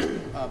from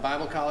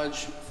Bible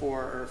college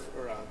for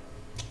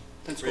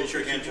Pensacola. Raise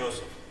your hand,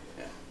 Joseph.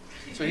 Yeah.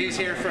 So he's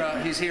here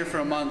for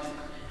a month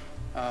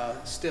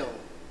still,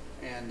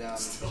 and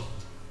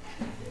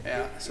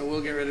yeah. So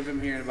we'll get rid of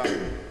him here in about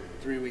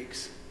 3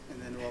 weeks,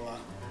 and then we'll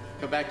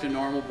go back to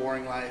normal,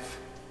 boring life.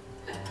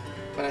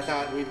 But I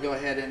thought we'd go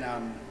ahead and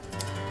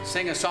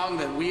sing a song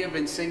that we have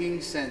been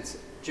singing since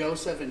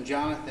Joseph and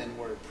Jonathan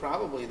were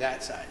probably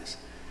that size,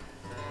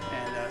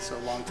 and so a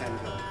long time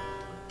ago.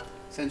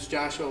 Since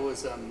Joshua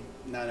was,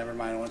 no, never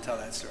mind, I won't tell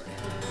that story.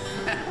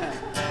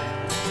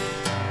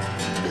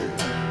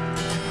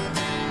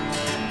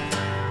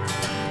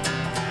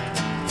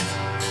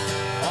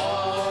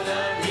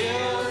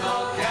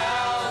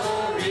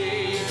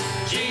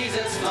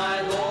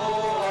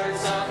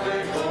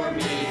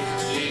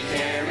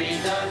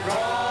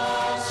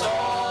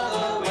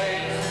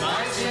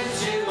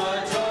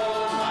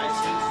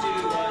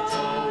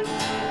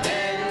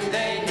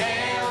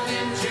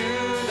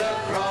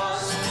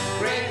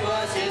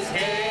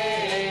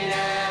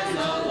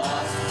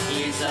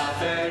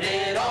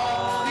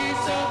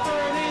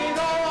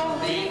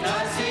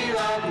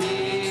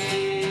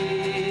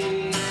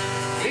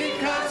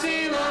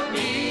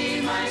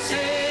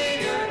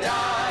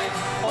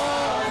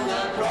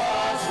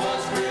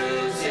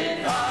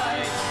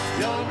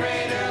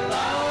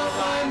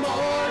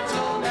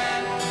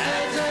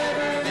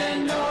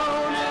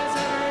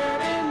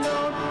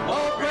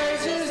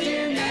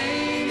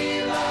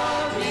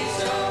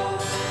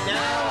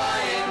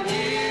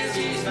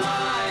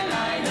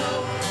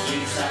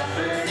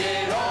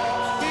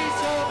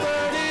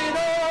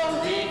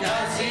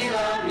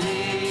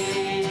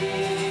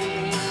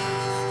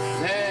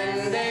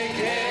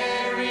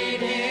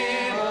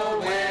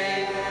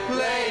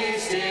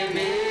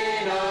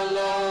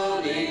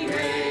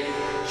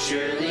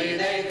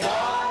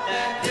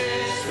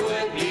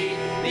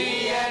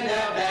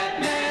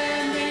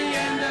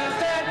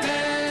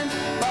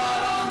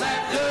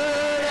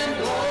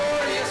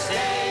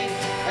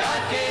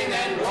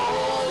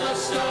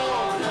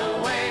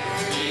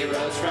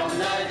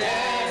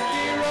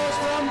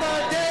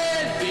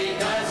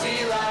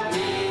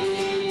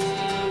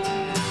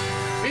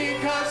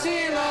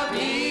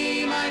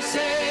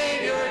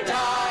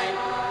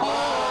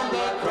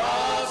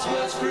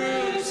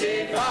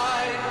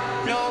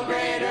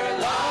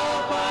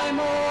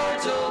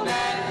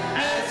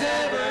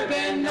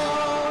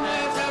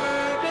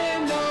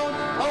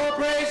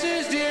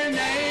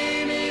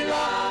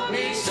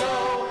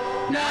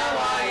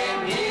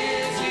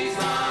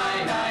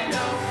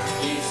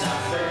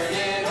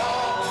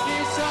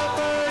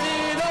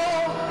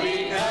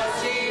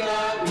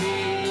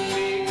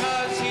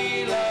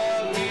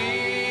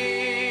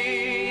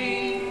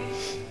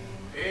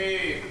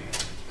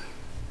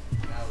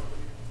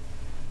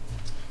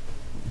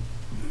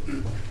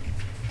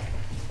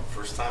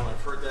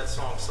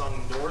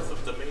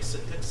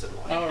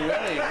 Oh,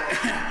 really?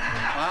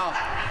 Wow.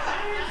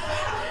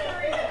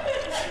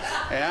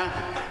 Yeah.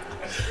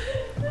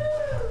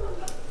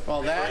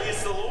 Well, that.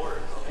 Praise the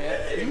Lord.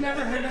 Yeah. You've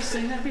never heard us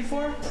sing that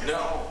before?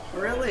 No.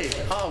 Really?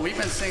 Oh, we've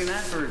been singing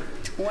that for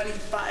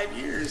 25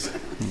 years.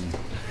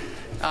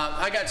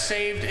 I got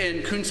saved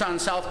in Kunsan,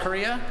 South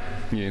Korea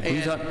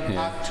in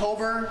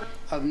October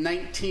of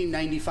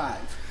 1995.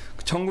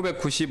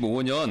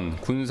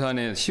 1995년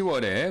군산의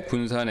 10월에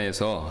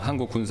군산에서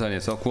한국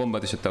군산에서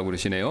구원받으셨다고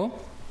그러시네요.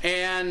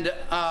 And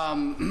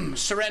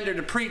surrendered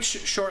to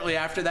preach shortly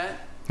after that.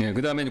 예,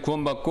 그다음에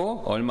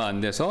구원받고 얼마 안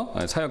돼서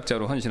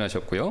사역자로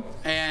헌신하셨고요.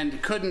 And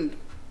couldn't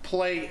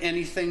play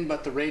anything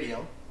but the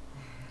radio.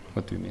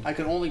 What do you mean? I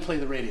could only play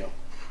the radio.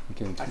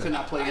 I could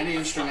not play any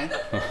instrument.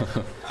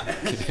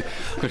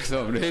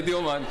 그래서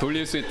라디오만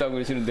돌릴 수 있다고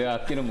그러시는데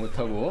악기는 못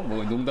하고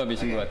뭐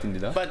농담이신 것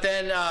같습니다. But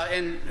then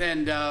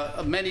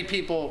many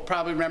people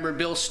probably remember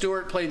Bill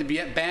Stewart played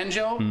the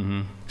banjo.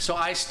 So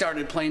I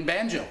started playing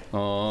banjo.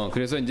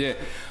 그래서 이제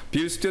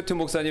빌 스튜어트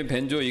목사님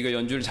벤조 이거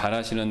연주를 잘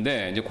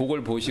하시는데 이제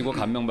그걸 보시고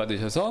감명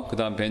받으셔서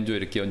그다음 벤조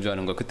이렇게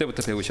연주하는 거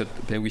그때부터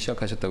배우기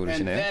시작하셨다고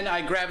그러시네요. And then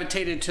I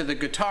gravitated to the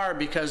guitar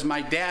because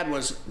my dad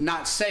was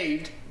not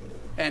saved.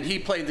 And he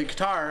played the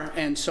guitar,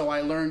 and so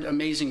I learned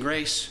Amazing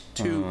Grace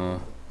to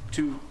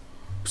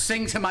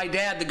sing to my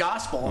dad the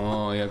gospel.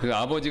 예, 그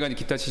아버지가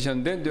기타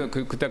치셨는데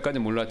그때까지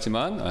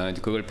몰랐지만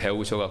그걸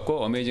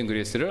배우셔갖고 어메이징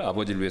그레이스를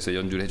아버지를 위해서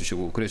연주를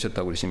해주시고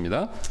그러셨다고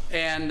그러십니다.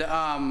 And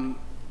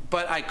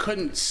but I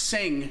couldn't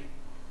sing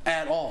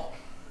at all.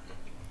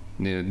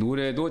 네,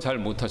 노래도 잘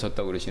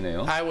못하셨다고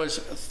그러시네요. I was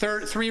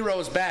three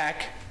rows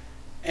back,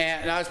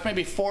 and I was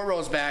maybe 4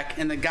 rows back,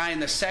 and the guy in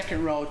the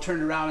second row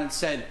turned around and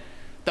said,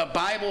 "The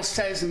Bible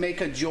says make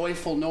a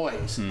joyful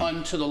noise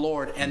unto the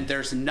Lord, and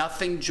there's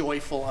nothing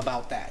joyful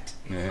about that."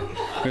 네.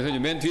 그래서 이제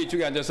맨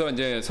뒤쪽에 앉아서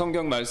이제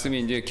성경 말씀이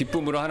이제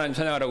기쁨으로 하나님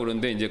찬양하라고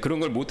그러는데 이제 그런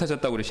걸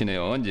못하셨다고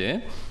그러시네요.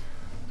 이제.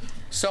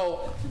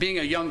 So, being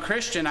a young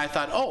Christian, I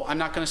thought, "Oh, I'm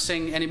not going to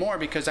sing anymore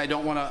because I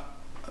don't want to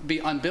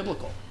be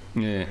unbiblical."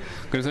 네,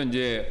 그래서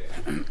이제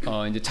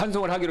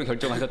찬송을 하기로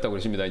결정하셨다고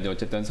그러십니다. 이제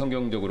어쨌든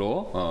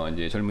성경적으로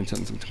이제 젊은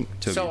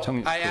So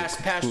I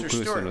asked Pastor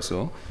Stewart,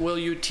 "Will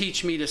you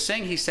teach me to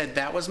sing?" He said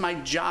that was my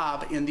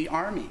job in the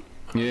army.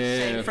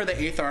 Sang for the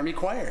 8th Army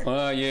Choir.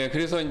 예,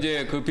 그래서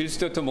이제 그 빌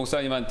스튜어트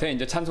목사님한테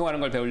이제 찬송하는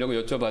걸 배우려고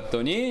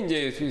여쭤봤더니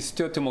이제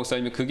스튜어트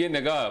목사님이 그게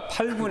내가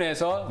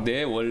 8군에서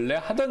내 원래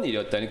하던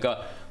일이었다.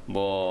 그러니까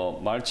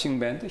뭐 마르칭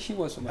밴드,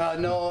 히워스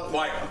No,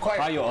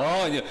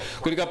 choir. 이제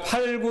그러니까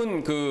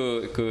 8군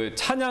그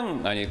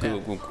찬양 아니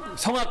그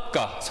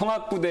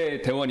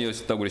성악부대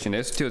대원이었다고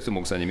그러시네요. 스튜어트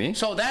목사님이.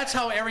 So that's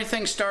how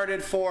everything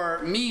started for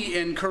me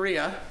in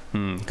Korea.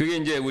 그게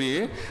이제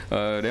우리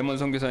레몬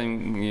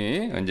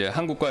선교사님이 이제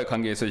한국과의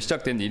관계에서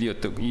시작된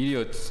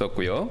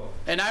일이었었고요.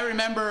 And I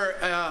remember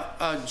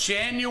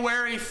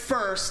January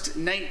 1st,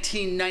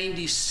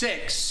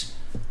 1996.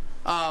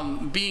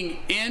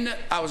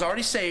 I was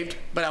already saved,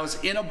 but I was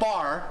in a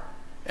bar,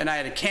 and I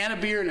had a can of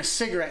beer and a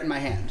cigarette in my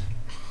hand.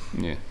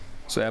 Yeah.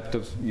 So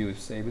after you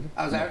saved?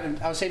 I was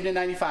saved in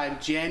 95,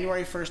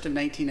 January 1st of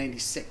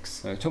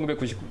 1996.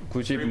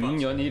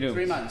 1996년 1월.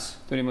 3 months.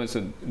 3 months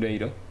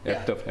later, Yeah.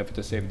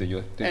 after saved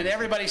you. And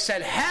everybody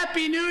said,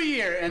 "Happy New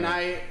Year," and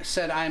I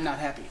said, "I'm not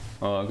happy."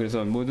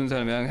 그래서 모든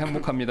사람이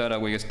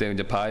행복합니다라고 얘기했을 때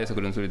이제 바에서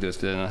그런 소리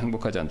들었을 때는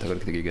행복하지 않다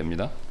그렇게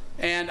얘기합니다.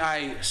 And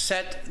I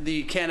set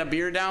the can of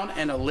beer down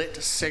and a lit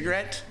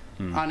cigarette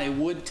on a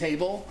wood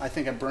table. I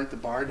think I burnt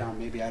the bar down,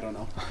 maybe, I don't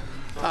know.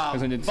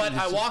 But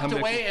I walked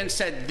away and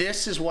said,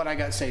 "This is what I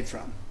got saved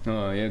from."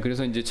 예,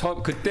 그래서 이제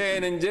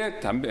그때는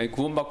이제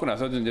구원받고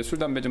나서도 이제 술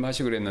담배 좀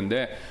하시고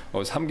그랬는데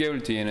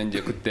 3개월 뒤에는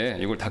이제 그때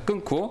이걸 다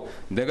끊고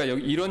내가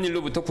여기 이런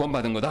일로부터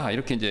구원받은 거다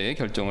이렇게 이제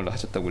결정을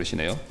하셨다고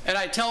그러시네요. And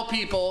I tell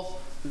people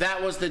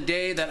that was the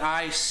day that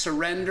I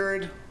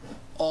surrendered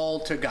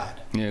all to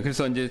God. 예,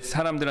 그래서 이제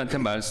사람들한테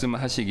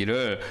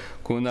말씀하시기를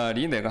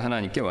그날이 내가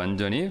하나님께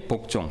완전히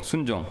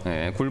순종,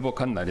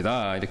 굴복한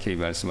날이다 이렇게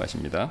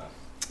말씀하십니다.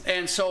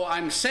 And so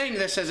I'm saying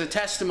this as a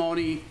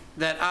testimony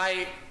that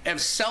I have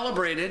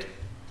celebrated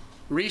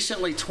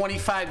recently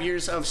 25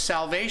 years of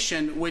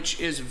salvation, which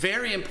is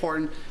very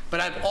important, but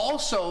I've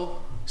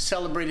also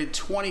celebrated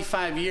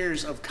 25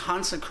 years of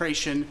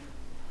consecration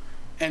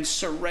and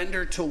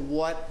surrender to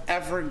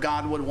whatever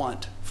God would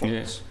want for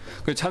us.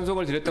 그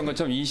찬송을 드렸던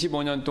것처럼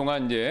 25년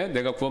동안 이제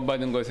내가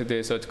구원받은 것에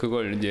대해서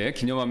그걸 이제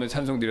기념하면서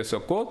찬송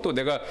드렸었고 또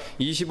내가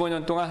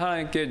 25년 동안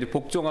하나님께 이제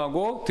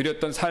복종하고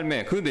드렸던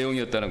삶의 그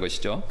내용이었다는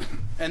것이죠.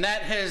 And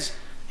that has,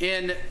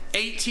 in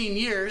 18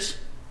 years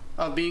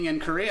of being in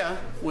Korea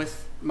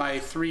with my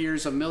 3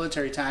 years of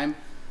military time,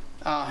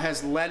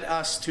 has led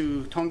us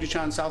to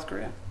Tongjucheon, South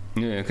Korea.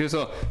 네,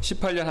 그래서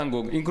 18년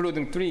한국,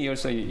 including 3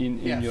 years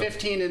in your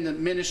 15 in the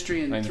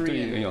ministry and 3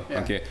 in.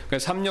 Okay. 그러니까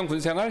 3년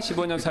군생활,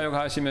 15년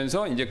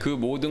사역하시면서 이제 그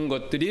모든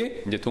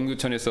것들이 이제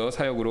동교천에서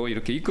사역으로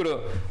이렇게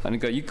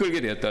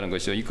이끌게 되었다는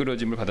것이죠.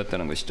 이끌어짐을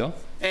받았다는 것이죠.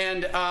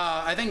 And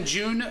I think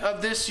June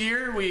of this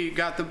year we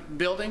got the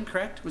building,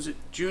 correct? Was it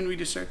June we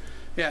just started?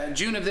 Yeah,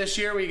 June of this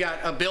year we got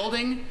a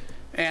building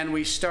and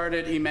we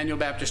started Emmanuel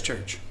Baptist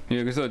Church.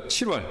 예, 그래서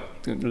 7월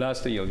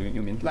last year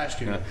you mean?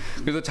 Last year.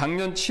 그래서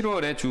작년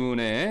 7월에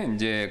준에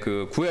이제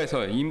그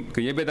구해서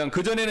그 예배당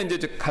그 전에는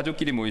이제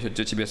가족끼리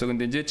모이셨죠 집에서.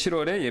 근데 이제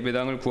 7월에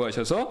예배당을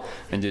구하셔서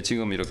이제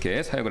지금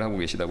이렇게 사역을 하고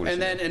계시다고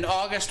그러시네요. And then in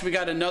August we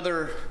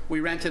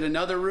rented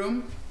another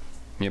room.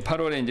 예,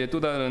 8월에 이제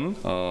또 다른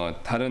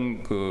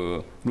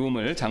그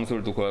룸을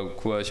장소를 또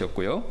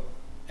구하셨고요.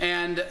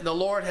 And the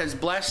Lord has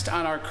blessed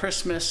on our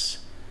Christmas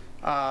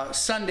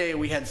Sunday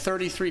we had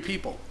 33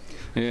 people.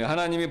 예,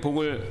 하나님이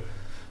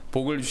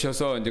복을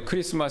주셔서 이제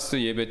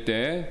크리스마스 예배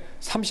때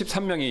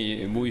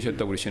 33명이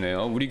모이셨다고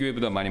그러시네요. 우리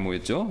교회보다 많이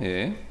모였죠.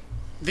 예.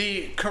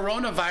 The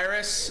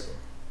coronavirus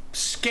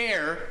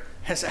scare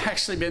has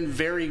actually been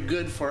very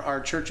good for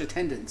our church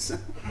attendance.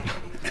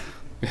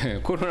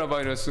 예, 코로나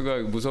바이러스가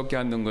무섭게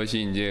하는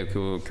것이 이제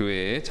그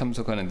교회에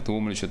참석하는 데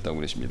도움을 주셨다고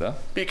그러십니다.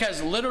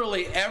 Because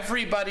literally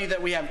everybody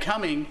that we have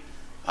coming,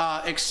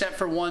 except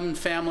for one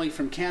family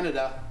from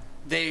Canada,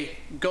 they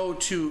go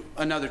to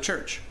another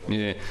church.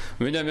 예,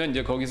 왜냐하면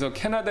이제 거기서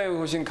캐나다에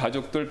오신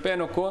가족들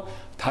빼놓고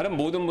다른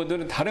모든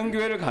분들은 다른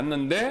교회를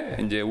갔는데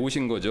이제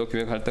오신 거죠.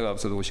 교회 갈 데가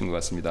없어서 오신 것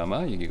같습니다.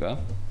 아마 얘기가.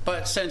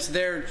 But since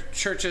their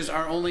churches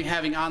are only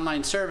having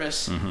online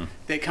service,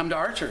 they come to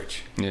our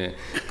church. 예,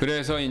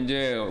 그래서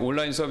이제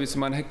온라인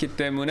서비스만 했기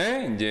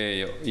때문에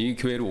이제 이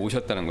교회로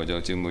오셨다는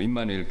거죠. 지금 뭐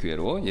임마누엘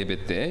교회로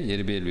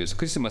예배를 위해서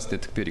크리스마스 때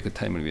특별히 그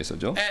타임을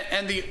위해서죠.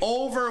 And the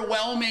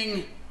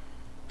overwhelming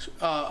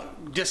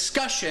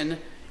discussion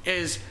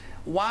is,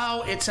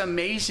 wow, it's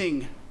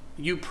amazing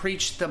you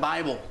preach the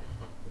Bible.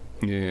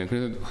 예,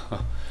 그래서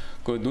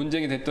그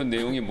논쟁이 됐던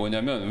내용이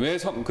뭐냐면 왜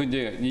그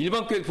이제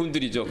일반 교회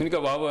분들이죠. 그러니까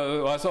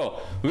와서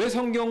왜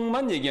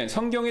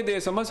성경에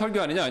대해서만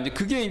설교하느냐. 이제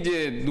그게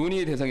이제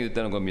논의의 대상이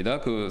됐다는 겁니다.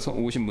 그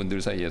오신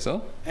분들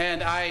사이에서.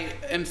 And I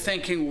am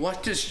thinking,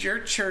 what does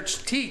your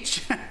church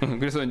teach?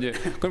 그래서 이제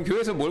그럼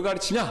교회에서 뭘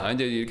가르치냐?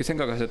 이제 이렇게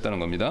생각하셨다는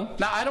겁니다.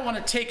 Now, I don't want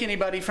to take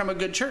anybody from a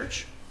good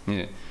church.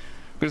 예.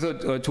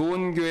 그래서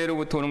좋은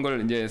교회로부터 오는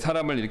걸 이제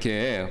사람을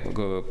이렇게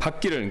그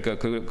받기를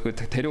그러니까 그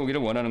데려오기를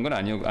원하는 건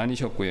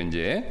아니셨고요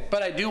이제.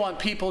 But I do want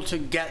people to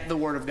get the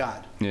word of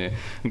God. 예,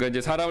 그러니까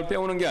이제 사람을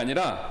빼오는 게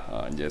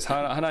아니라 이제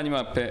하나님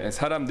앞에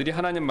사람들이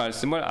하나님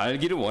말씀을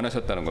알기를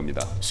원하셨다는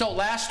겁니다. So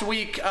last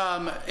week,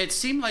 it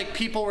seemed like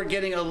people were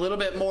getting a little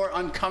bit more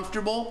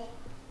uncomfortable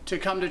to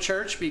come to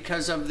church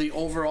because of the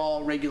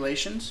overall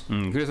regulations.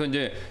 그래서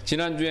이제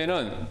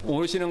지난주에는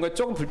오시는 거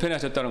조금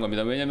불편해하셨다는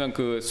겁니다. 왜냐하면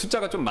그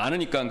숫자가 좀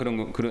많으니까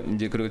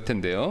이제 그럴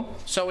텐데요.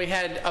 So we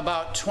had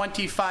about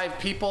 25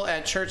 people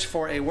at church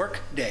for a work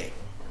day.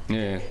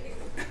 예,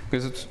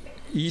 그래서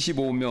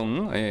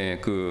 25명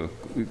그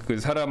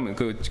사람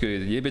그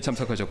예배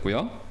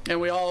참석하셨고요.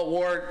 And we all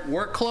wore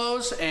work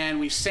clothes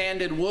and we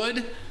sanded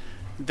wood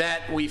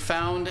that we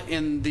found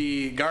in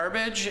the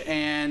garbage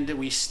and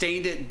we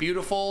stained it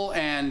beautiful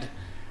and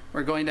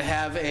we're going to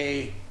have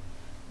a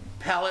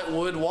pallet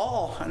wood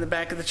wall on the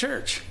back of the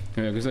church.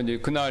 네, 그래서 이제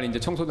그날 이제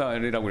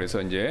청소날이라고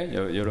해서 이제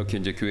이렇게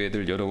이제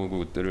교회들 여러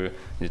곳들을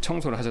이제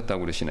청소를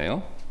하셨다고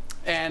그러시네요.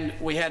 And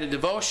we had a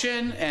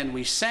devotion and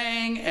we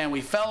sang and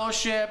we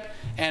fellowship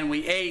and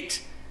we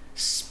ate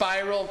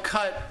spiral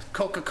cut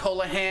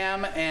Coca-Cola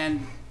ham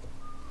and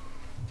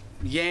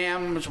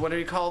yams, what do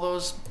you call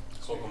those?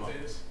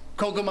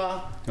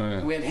 Koguma.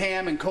 네. We had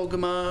ham and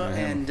koguma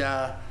and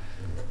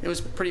it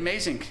was pretty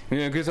amazing.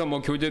 예, 그래서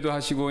뭐 교제도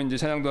하시고 이제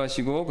찬양도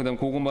하시고 그다음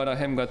고구마랑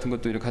햄 같은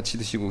것도 이렇게 같이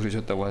드시고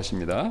그러셨다고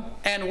하십니다.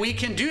 And we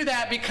can do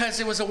that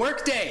because it was a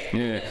work day.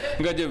 예,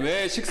 그러니까 이제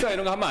왜 식사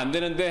이런 거 하면 안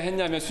되는데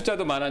했냐면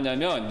숫자도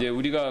많았냐면 이제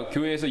우리가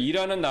교회에서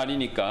일하는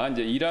날이니까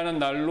이제 일하는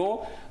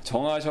날로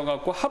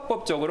정하셔갖고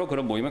합법적으로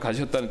그런 모임을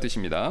가지셨다는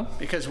뜻입니다.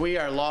 Because we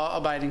are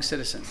law-abiding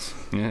citizens.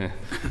 예.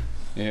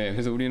 예,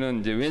 그래서 우리는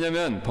이제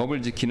왜냐하면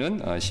법을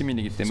지키는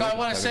시민이기 때문에. So I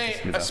want to say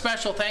a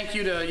special thank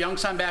you to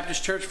Yongsan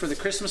Baptist Church for the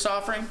Christmas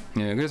offering.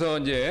 예, 그래서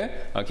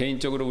이제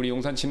개인적으로 우리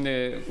용산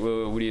침례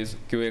우리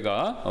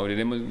교회가 우리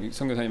레몬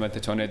선교사님한테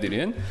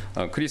전해드린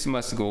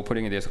크리스마스 그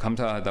오퍼링에 대해서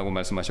감사하다고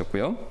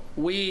말씀하셨고요.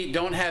 We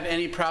don't have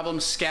any problem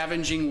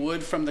scavenging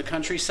wood from the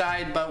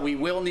countryside, but we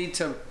will need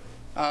to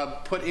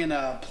put in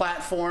a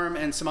platform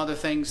and some other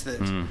things that.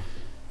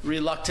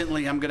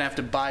 Reluctantly, I'm going to have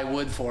to buy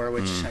wood for,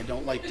 which I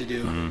don't like to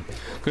do.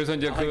 그래서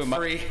이제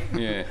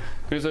예,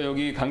 그래서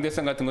여기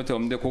강대상 같은 것도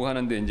없는데 그거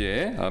하는데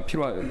이제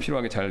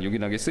필요하게 잘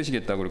요긴하게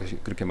쓰시겠다고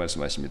그렇게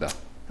말씀하십니다.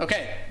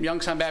 Okay,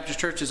 Yongsan Baptist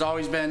Church has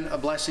always been a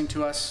blessing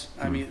to us.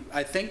 I mean,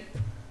 I think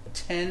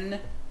 10,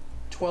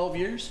 12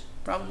 years,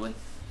 probably.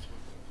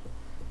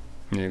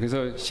 예, 그래서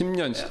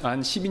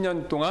한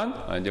 12년 동안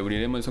이제 우리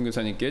레몬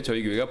선교사님께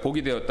저희 교회가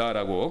복이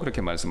되었다라고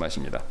그렇게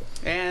말씀하십니다.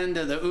 And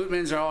the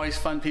Utmans are always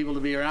fun people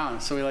to be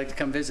around, so we like to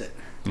come visit.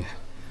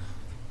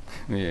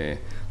 예,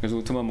 그래서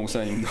우트만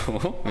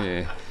목사님도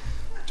예,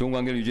 좋은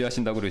관계를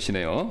유지하신다고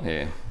그러시네요.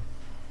 예.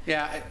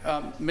 Yeah,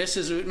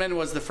 Mrs. Utman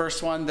was the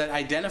first one that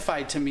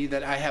identified to me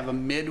that I have a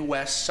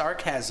Midwest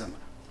sarcasm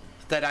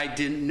that I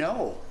didn't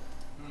know.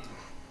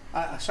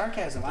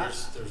 Sarcasm.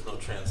 There's no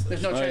translation.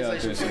 There's no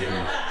translation.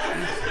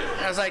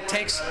 I was like,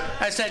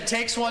 I said,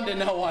 takes one to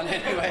know one.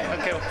 Anyway,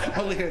 okay,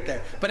 we'll leave it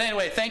there. But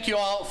anyway, thank you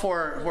all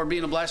for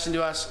being a blessing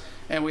to us,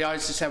 and we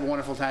always just have a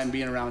wonderful time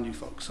being around you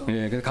folks. So.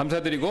 예, 그래서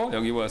감사드리고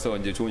여기 와서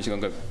이제 좋은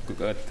시간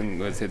같은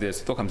것에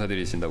대해서도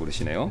감사드리신다고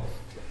그러시네요.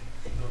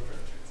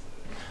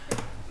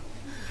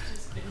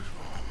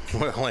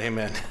 Well,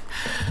 amen.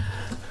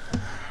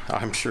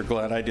 I'm sure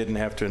glad I didn't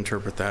have to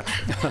interpret that.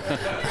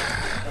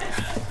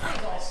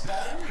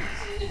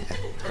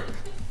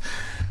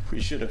 We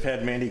should have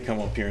had Mandy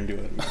come up here and do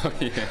it.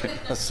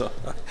 Yeah. So,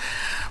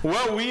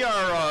 well, we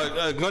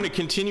are going to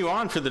continue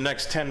on for the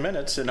next 10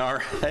 minutes in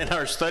our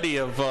study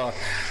of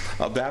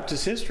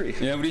Baptist history.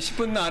 예, 우리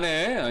 10분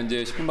안에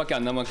이제 10분밖에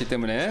안 남았기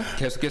때문에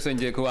계속해서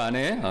이제 그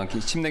안에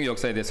침례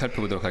역사에 대해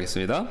살펴보도록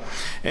하겠습니다.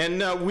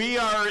 And we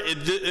are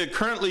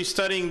currently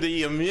studying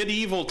the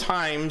medieval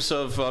times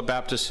of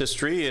Baptist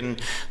history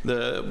and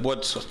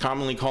what's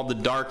commonly called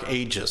the Dark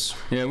Ages.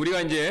 예,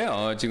 우리가 이제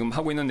지금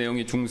하고 있는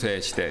내용이 중세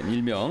시대,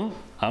 일명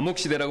암흑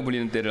시대라고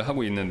불리는 때를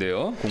하고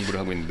있는데요.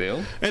 공부를 하고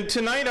있는데요. And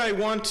tonight I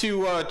want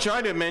to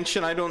try to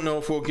mention, I don't know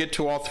if we'll get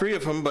to all three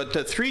of them, but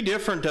three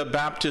different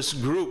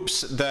Baptist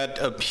groups that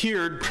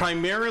appeared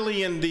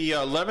primarily in the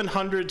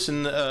 1100s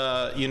and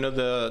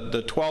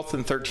the 12th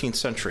and 13th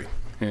century.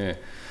 예.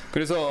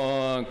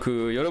 그래서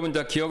그 여러분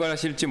다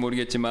기억하실지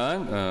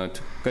모르겠지만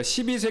그러니까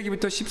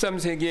 12세기부터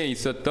 13세기에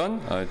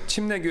있었던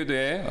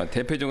침례교도의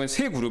대표적인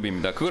세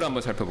그룹입니다. 그걸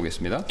한번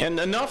살펴보겠습니다.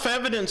 And enough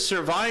evidence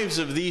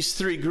survives of these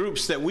three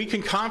groups that we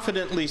can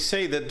confidently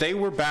say that they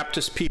were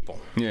Baptist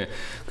people. 예,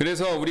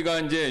 그래서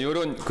우리가 이제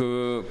이런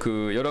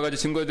그 여러 가지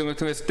증거 등을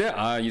통했을 때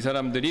이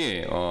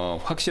사람들이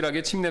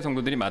확실하게 침례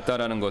성도들이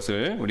맞다라는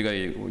것을 우리가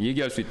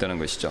얘기할 수 있다는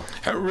것이죠.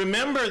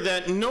 Remember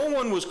that no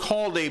one was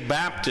called a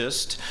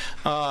Baptist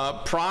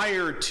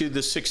prior to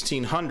the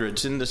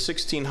 1600s. In the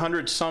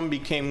 1600s, some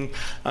became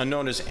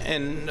known as,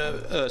 in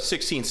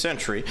 16th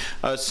century,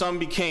 some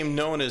became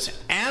known as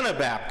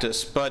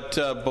Anabaptists. But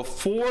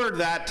before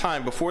that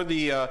time, before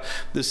the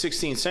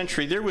 16th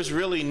century, there was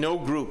really no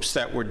groups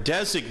that were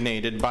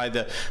designated by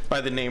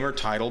the name or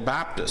title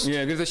Baptist.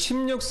 예, 그래서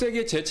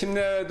 16세기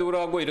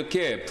재침례도라고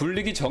이렇게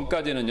불리기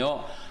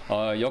전까지는요.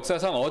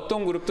 역사상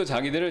어떤 그룹도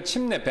자기들을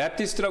침례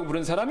베프티스트라고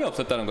부른 사람이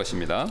없었다는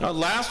것입니다.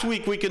 Last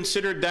week we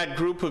considered that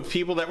group of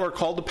people that were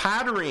called the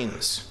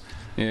Patarines.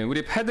 예,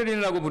 우리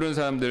패드린이라고 부르는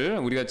사람들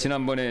우리가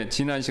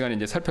지난 시간에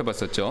이제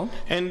살펴봤었죠.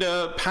 And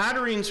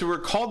Patarines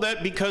were called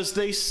that because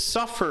they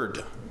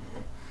suffered.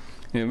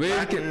 예, 왜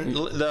이렇게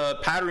The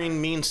Patarine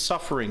means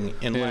suffering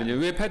in 예, Latin.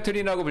 왜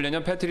패트린이라고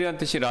불렸냐면 패트린이라는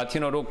뜻이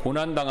라틴어로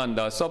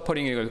고난당한다,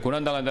 서퍼링이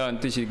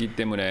고난당한다는 뜻이기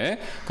때문에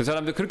그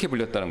사람들 그렇게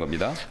불렸다는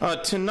겁니다.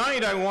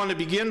 Tonight I want to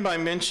begin by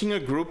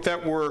mentioning a group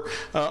that were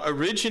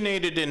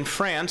originated in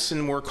France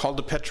and were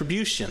called the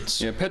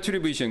Petrobutians. 예,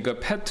 페트리부션,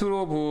 그러니까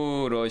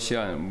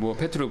페트로브러시안,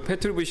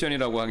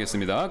 페트로부션이라고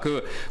하겠습니다.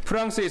 그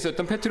프랑스에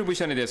있었던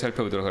페트로부션에 대해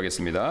살펴보도록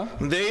하겠습니다.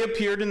 They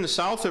appeared in the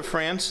south of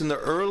France in the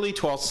early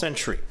 12th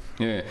century.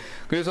 예,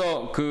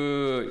 그래서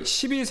그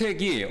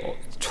 12세기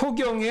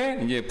초경에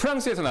이제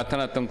프랑스에서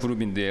나타났던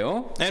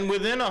그룹인데요. And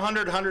within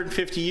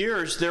 150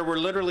 years, there were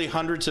literally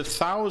hundreds of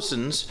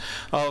thousands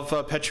of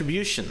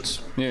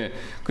Petrobutians. 예,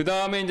 그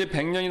다음에 이제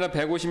 100년이나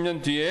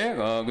 150년 뒤에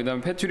그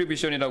다음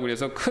페트리부션이라고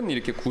해서 큰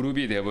이렇게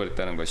그룹이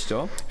되어버렸다는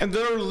것이죠. And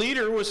their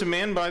leader was a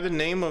man by the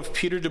name of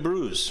Peter de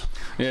Bruce.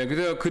 예,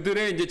 그래서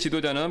그들의 이제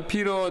지도자는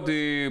피터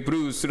드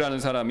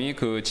브루스라는 사람이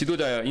그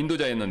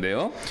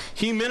인도자였는데요.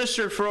 He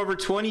ministered for over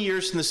 20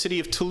 years in the city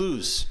of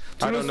Toulouse.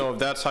 I don't know if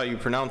that's how you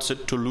pronounce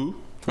it, Toulouse.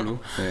 툴루.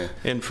 예.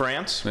 In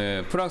France.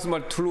 예, 프랑스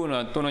말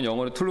툴루나 또는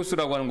영어로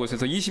툴루스라고 하는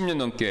곳에서 20년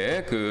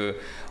넘게 그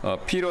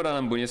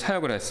피러라는 분이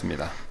사역을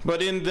했습니다.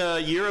 But in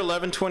the year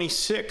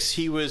 1126,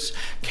 he was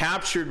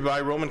captured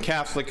by Roman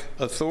Catholic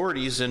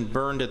authorities and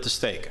burned at the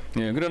stake.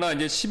 예, 그러나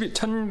이제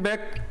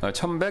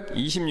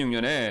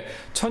 1126년에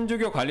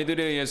천주교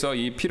관리들에 의해서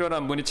이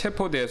피러라는 분이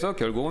체포돼서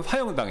결국은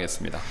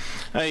화형당했습니다.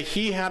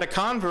 He had a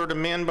convert, a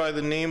man by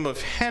the name of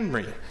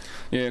Henry.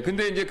 예,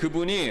 근데 이제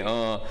그분이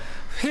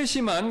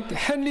회심한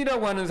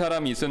헨리라고 하는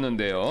사람이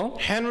있었는데요.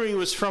 Henry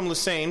was from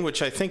Lausanne,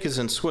 which I think is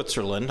in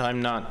Switzerland.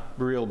 I'm not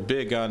real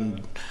big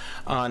on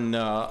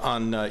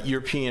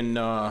European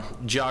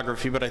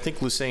geography, but I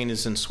think Lausanne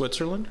is in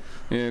Switzerland.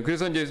 예,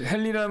 그래서 이제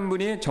헨리라는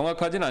분이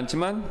정확하진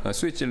않지만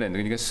스위스랜드,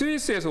 그러니까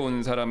스위스에서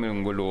온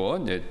사람인 걸로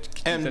이제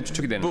일단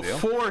추측이 되는데요.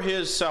 Before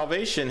his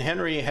salvation,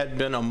 Henry had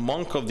been a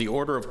monk of the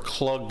order of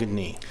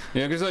Clugny.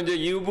 예, 그래서 이제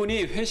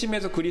이분이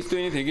회심해서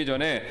그리스도인이 되기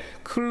전에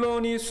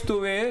클로니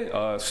수도의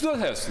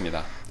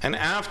수도사였습니다. And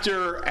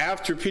after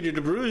Peter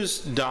de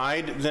Bruce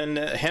died, then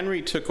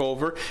Henry took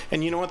over,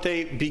 and you know what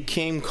they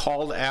became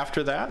called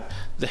after that?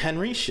 The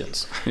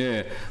Henricians.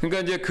 예,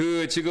 그러니까 이제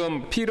그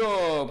지금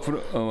피러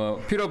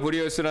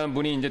브리어스라는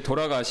분이 이제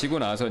돌아가시고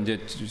나서 이제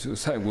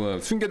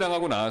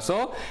순교당하고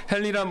나서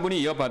헨리라는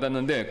분이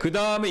이어받았는데 그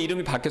다음에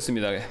이름이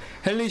바뀌었습니다.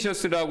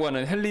 헬리셔스라고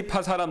하는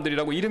헬리파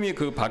사람들이라고 이름이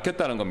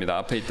바뀌었다는 겁니다.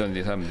 앞에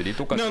있던 사람들이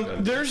똑같은 Now,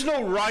 사람들. there's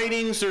no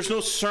writings, there's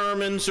no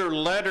sermons or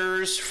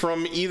letters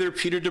from either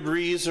Peter de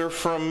Bruce or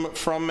from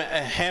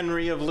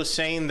Henry of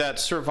Lausanne that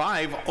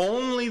survive.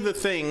 Only the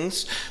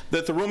things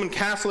that the Roman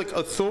Catholic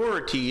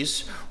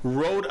authorities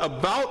wrote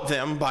about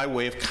them by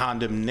way of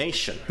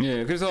condemnation.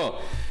 예,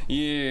 그래서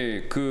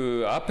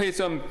그 앞에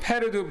있던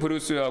페르드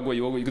브루스하고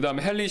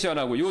그다음에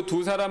헬리션하고 요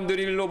두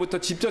사람들로부터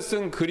직접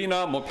쓴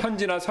글이나 뭐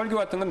편지나 설교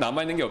같은 건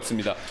남아 있는 게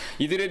없습니다.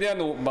 이들에 대한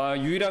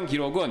유일한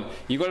기록은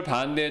이걸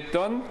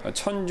반대했던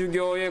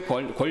천주교의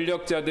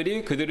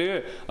권력자들이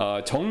그들을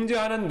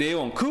정죄하는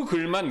내용, 그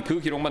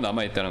기록만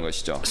남아 있다는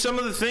것이죠. Some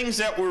of the things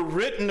that were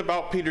written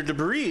about Peter de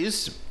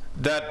Bruce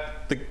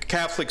that the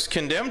Catholics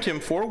condemned him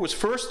for was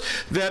first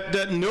that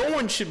no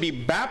one should be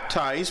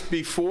baptized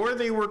before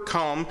they were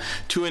come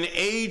to an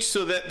age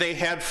so that they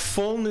had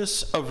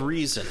fullness of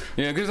reason.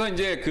 예, 그래서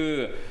이제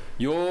그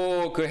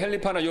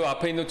헬리파나 요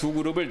앞에 있는 두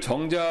그룹을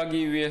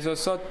정죄하기 위해서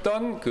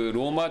썼던 그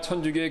로마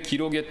천주교의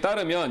기록에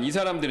따르면 이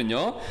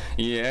사람들은요,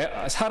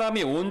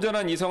 사람이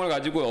온전한 이성을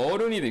가지고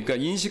어른이 그러니까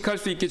인식할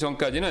수 있기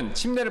전까지는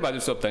침례를 받을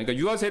수 없다. 그러니까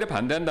유아 세례를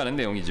반대한다는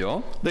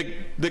내용이죠.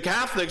 The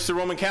Catholics, the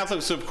Roman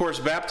Catholics, of course,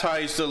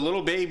 baptized the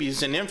little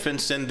babies and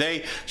infants, and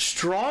they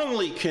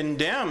strongly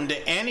condemned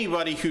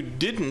anybody who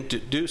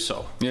didn't do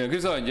so. 예,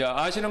 그래서 이제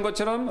아시는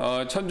것처럼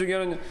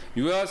천주교는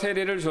유아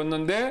세례를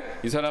줬는데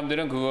이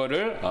사람들은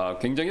그거를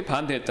굉장히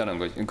반대했다는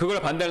거죠.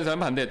 그걸 반대하는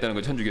사람은 반대했다는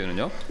거죠.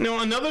 천주교는요.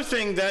 Now, another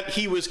thing that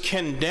he was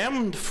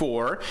condemned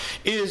for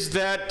is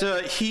that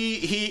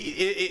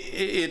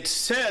it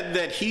said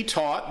that he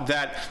taught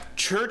that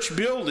church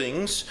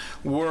buildings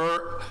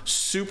were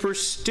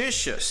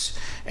superstitious,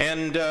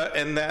 and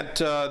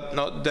that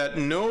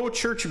no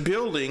church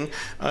building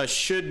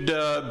should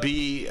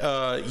be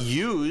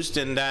used,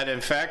 and that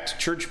in fact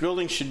church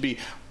buildings should be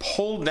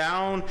pulled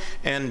down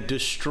and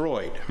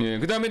destroyed. 예,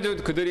 그다음에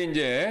그들이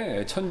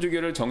이제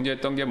천주교를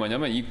정죄했던 게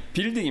뭐냐면 이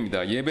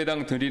빌딩입니다.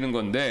 예배당 드리는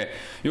건데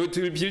요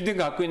빌딩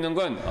갖고 있는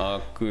건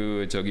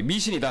그 저기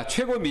미신이다,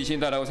 최고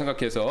미신이다라고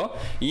생각해서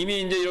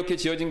이미 이제 이렇게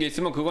지어진 게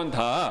있으면 그건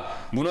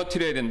다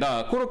무너뜨려야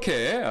된다.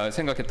 그렇게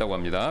생각했다고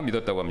합니다.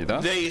 믿었다고 합니다.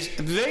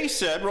 They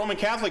said, Roman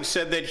Catholics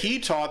said that he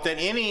taught that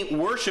any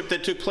worship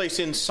that took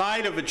place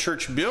inside of a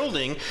church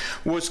building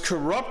was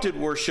corrupted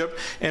worship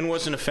and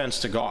was an offense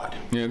to God.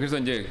 예, 그래서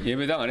이제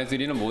예배당 안에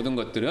드리는 모든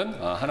것들은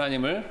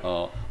하나님을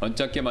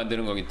언짢게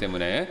만드는 거기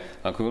때문에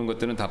그런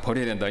것들은 다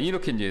버려야 된다.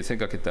 이렇게 이제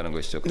생각했다는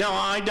것이죠. Now,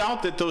 I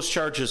doubt that those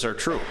charges are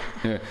true.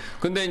 예.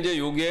 근데 이제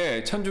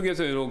요게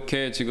천주교에서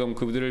이렇게 지금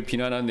그들을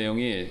비난한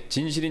내용이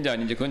진실인지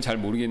아닌지 그건 잘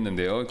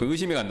모르겠는데요. 그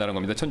의심이 간다는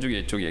겁니다.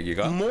 천주교 쪽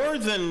얘기가. More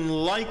than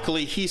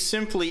likely, he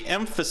simply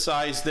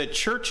emphasized that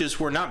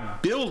churches were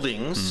not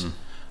buildings,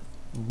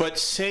 but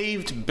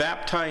saved,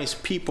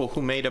 baptized people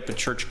who made up a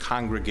church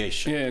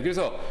congregation. 예,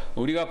 그래서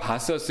우리가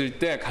봤었을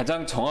때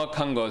가장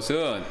정확한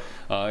것은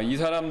이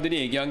사람들이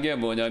얘기한 게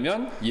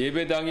뭐냐면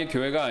예배당이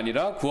교회가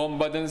아니라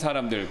구원받은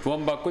사람들,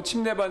 구원받고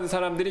침례받은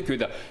사람들이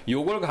교회다.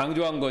 요걸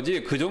강조한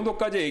거지 그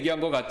정도까지 얘기한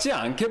것 같지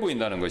않게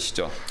보인다는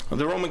것이죠.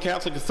 The Roman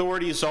Catholic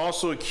authorities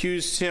also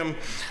accused him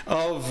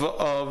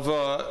of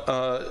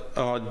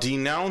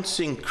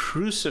denouncing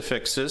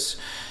crucifixes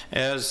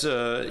as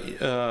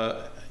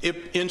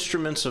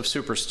instruments of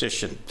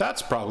superstition.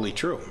 That's probably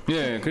true.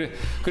 예,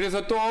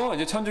 그래서 또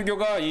이제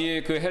천주교가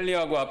이 그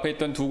헨리하고 앞에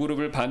있던 두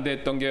그룹을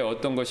반대했던 게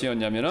어떤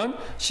것이었냐면은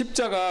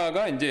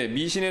십자가가 이제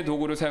미신의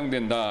도구로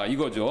사용된다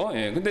이거죠.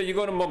 예, 근데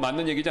이거는 뭐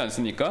맞는 얘기지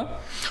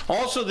않습니까?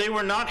 Also, they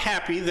were not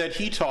happy that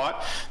he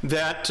taught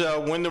that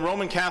when the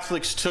Roman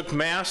Catholics took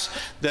Mass,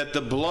 that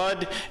the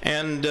blood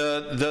and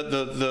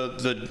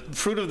the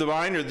fruit of the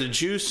vine or the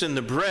juice and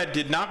the bread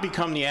did not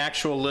become the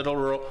actual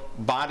literal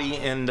body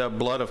and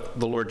blood of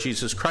the Lord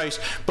Jesus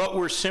Christ, but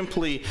were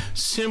simply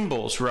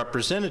symbols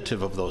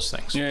representative of those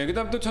things. 예,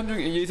 그다음 또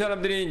이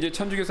사람들이 이제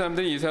천주교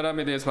사람들이 이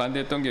사람에 대해서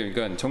반대했던 게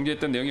그러니까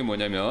정죄했던 내용이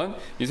뭐냐면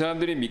이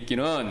사람들이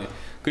믿기는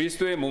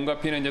그리스도의 몸과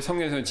피는 이제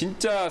성경에서는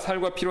진짜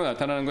살과 피로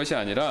나타나는 것이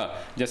아니라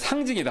이제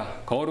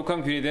상징이다.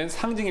 거룩한 귀에 대한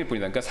상징일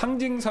뿐이다. 그러니까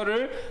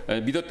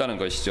상징서를 믿었다는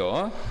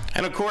것이죠.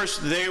 And of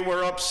course, they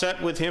were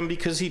upset with him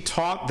because he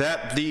taught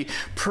that the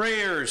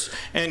prayers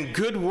and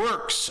good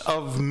works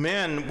of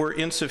men were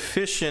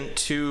insufficient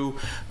to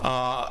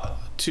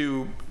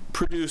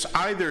produce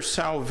either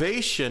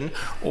salvation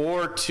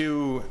or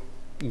to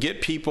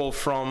get people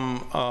from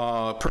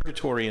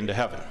purgatory into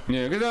heaven.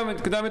 예,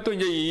 그다음에 또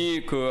이제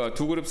이 그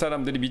두 그룹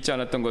사람들이 믿지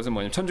않았던 것은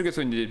뭐냐면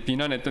천주교에서 이제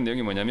비난했던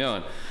내용이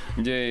뭐냐면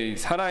이제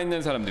살아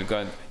있는 사람들,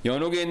 그러니까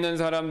연옥에 있는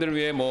사람들을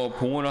위해 뭐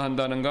봉헌을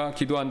한다든가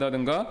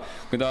기도한다든가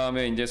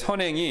그다음에 이제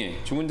선행이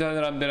죽은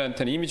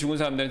사람들한테는 이미 죽은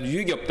사람들한테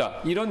유익이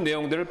없다 이런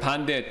내용들을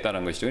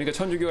반대했다는 것이죠. 그러니까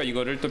천주교가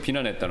이거를 또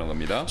비난했다는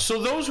겁니다.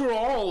 So those were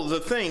all the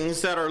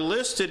things that are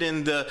listed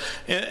in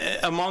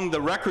among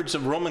the records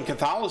of Roman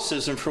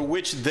Catholicism for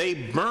which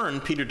they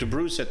burned Peter de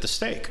Bruce at the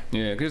stake.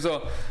 예,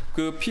 그래서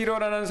그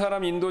피러라는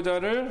사람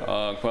인도자를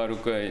바로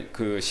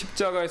그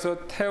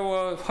십자가에서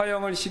태워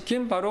화형을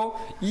시킨 바로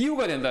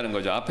이유가 된다는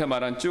거죠. 앞에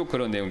말한 쭉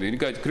그런 내용들.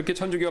 그러니까 그렇게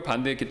천주교가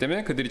반대했기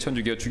때문에 그들이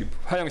천주교가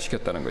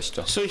화형시켰다는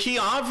것이죠. So he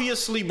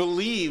obviously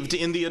believed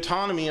in the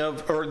autonomy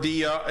of, or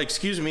the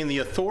in the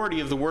authority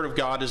of the Word of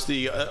God as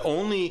the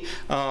only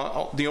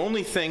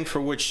thing for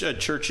which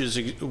churches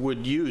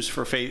would use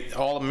for faith,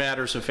 all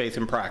matters of faith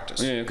and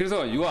practice. 예,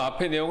 그래서 이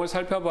앞에 내용을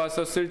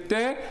살펴봤었을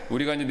때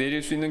우리가 이제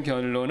내릴 수 있는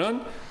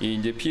결론은 이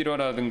이제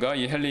피러라든가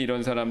이 헨리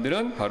이런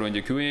사람들은 바로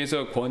이제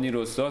교회에서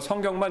권위로서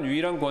성경만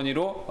유일한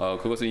권위로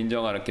그것을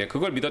인정하는 게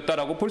그걸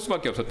믿었다라고 볼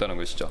수밖에 없었다는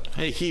것이죠.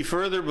 He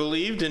further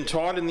believed and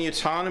taught in the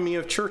autonomy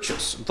of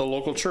churches, the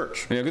local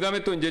church. 예,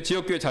 그다음에 또 이제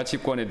지역교회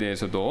자치권에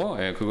대해서도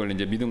그걸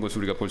이제 믿은 것을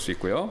우리가 볼 수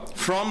있고요.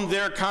 From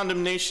their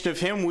condemnation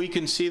of him, we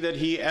can see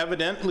that he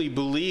evidently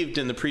believed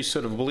in the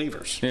priesthood of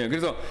believers. 예,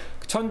 그래서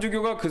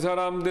천주교가 그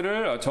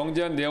사람들을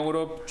정죄한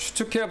내용으로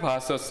추측해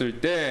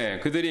봤었을 때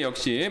그들이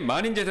역시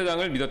만인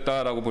제사장을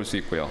믿었다라고 볼 수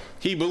있고요.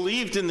 He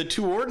believed in the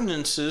two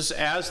ordinances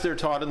as they're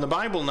taught in the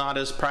Bible, not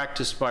as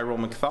practiced by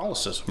Roman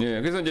Catholicism. 예,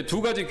 그래서 이제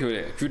두 가지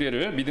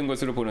규례를 믿은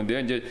것으로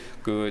보는데요. 이제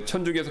그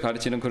천주교에서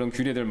가르치는 그런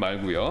규례들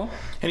말고요.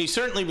 And he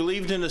certainly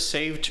believed in a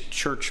saved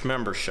church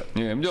membership.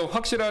 예, 먼저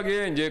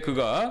확실하게 이제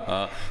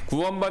그가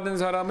구원받은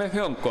사람의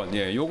회원권,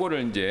 예,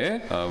 요거를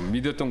이제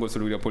믿었던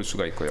것으로 우리가 볼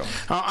수가 있고요.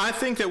 I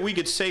think that we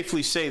could safely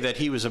simply say that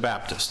he was a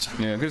Baptist.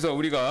 예, 그래서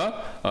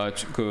우리가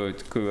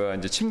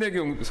이제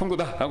침례교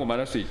성도다라고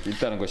말할 수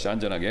있다는 것이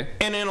안전하게.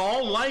 And in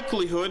all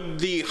likelihood,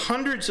 the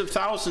hundreds of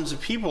thousands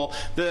of people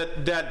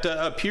that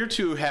appear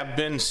to have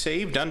been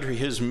saved under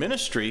his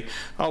ministry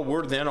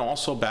were then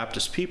also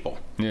Baptist people.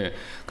 예,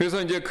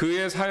 그래서 이제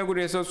그의 사역을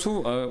해서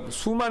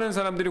수많은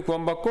사람들이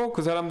구원받고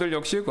그 사람들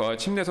역시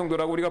침례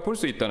성도라고 우리가 볼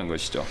수 있다는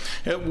것이죠.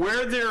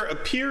 Where there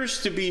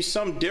appears to be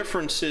some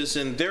differences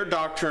in their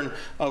doctrine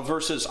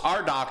versus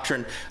our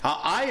doctrine,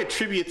 I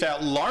attribute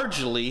that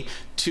largely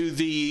to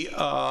the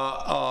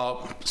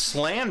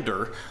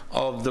slander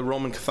of the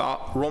Roman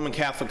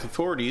Catholic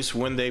authorities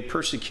when they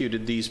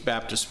persecuted these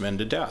Baptist men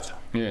to death.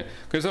 예,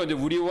 그래서 이제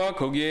우리와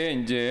거기에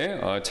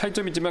이제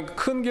차이점이 있지만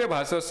큰 게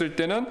봤었을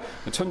때는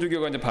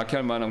천주교가 이제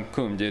박해할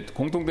만큼 이제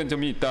공통된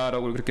점이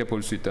있다라고 그렇게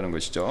볼 수 있다는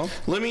것이죠.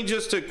 Let me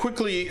just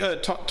quickly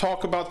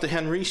talk about the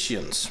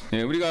Henricians.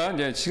 예, 우리가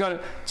이제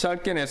시간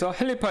짧게 내서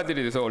헬리파들에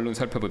대해서 얼른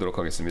살펴보도록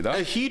하겠습니다.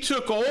 He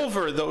took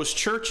over those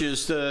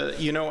churches,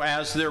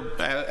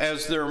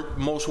 as their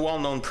most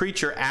well-known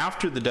preacher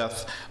after the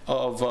death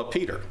of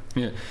Peter.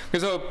 예,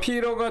 그래서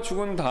피터가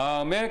죽은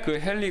다음에 그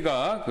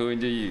헨리가 그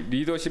이제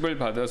리더십을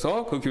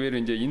받아서 그 교회를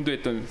이제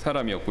인도했던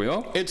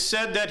사람이었고요. It's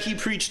said that he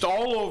preached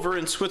all over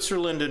in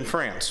Switzerland and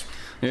France.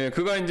 예,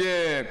 그가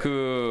이제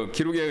그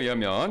기록에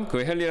의하면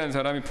그 헨리라는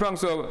사람이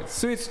프랑스와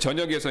스위스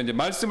전역에서 이제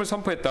말씀을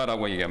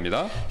선포했다라고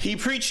얘기합니다. He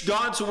preached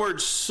God's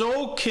word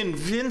so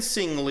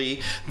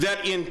convincingly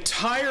that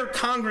entire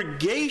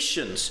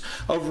congregations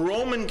of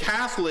Roman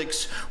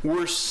Catholics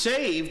were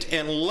saved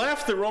and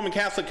left the Roman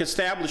Catholic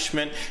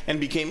establishment and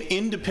became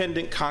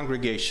independent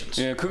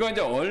congregations. 예, 그가 이제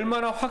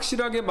얼마나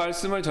확실하게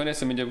말씀을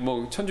전했으면 이제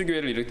뭐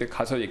천주교회를 이렇게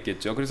가서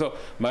했겠죠. 그래서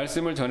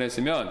말씀을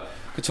전했으면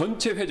그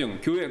전체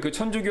회중, 교회 그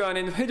천주교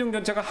안에 있는 회중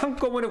전체가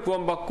한꺼번에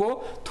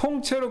구원받고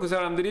통째로 그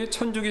사람들이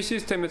천주교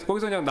시스템에서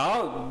거기서 그냥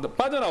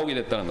빠져나오게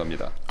됐다는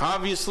겁니다.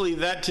 Obviously,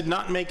 that did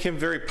not make him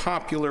very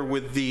popular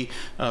with the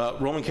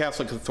Roman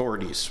Catholic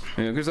authorities.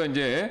 예, 그래서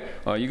이제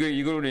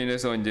이걸로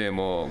인해서 이제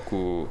뭐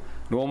그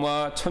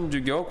로마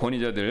천주교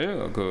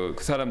권위자들 그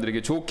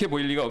사람들에게 좋게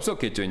보일 리가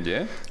없었겠죠,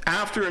 이제.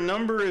 After a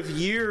number of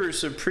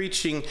years of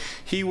preaching,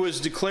 he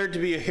was declared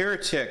to be a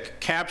heretic,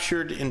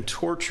 captured and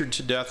tortured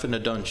to death in a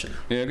dungeon.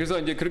 예, 그래서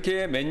이제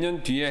그렇게 몇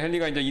년 뒤에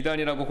헨리가 이제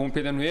이단이라고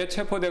공표된 후에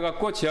체포돼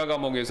갖고 지하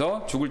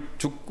감옥에서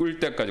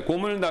죽을 때까지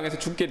고문을 당해서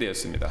죽게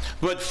되었습니다.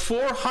 But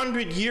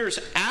 400 years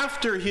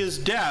after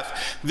his death,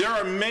 there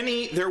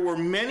were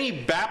many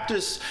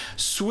Baptist,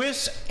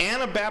 Swiss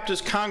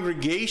Anabaptist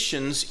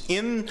congregations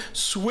in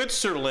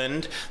Switzerland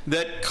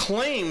that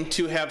claimed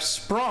to have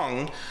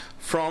sprung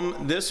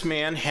from this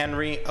man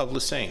Henry of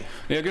Lausanne.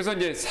 예, 그래서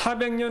이제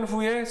 400년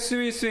후에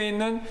스위스에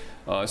있는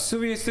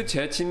스위스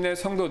재침례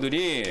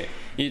성도들이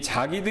이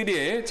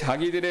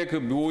자기들의 그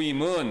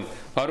모임은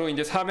바로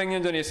이제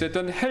 400년 전에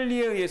있었던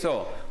헨리에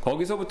의해서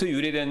거기서부터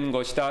유래된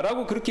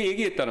것이다라고 그렇게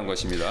얘기했다는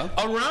것입니다.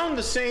 Around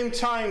the same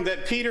time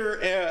that Peter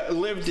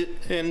lived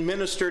and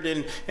ministered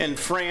in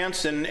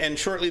France, and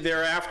shortly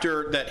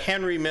thereafter that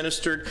Henry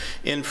ministered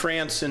in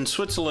France and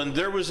Switzerland,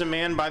 there was a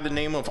man by the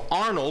name of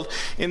Arnold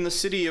in the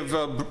city of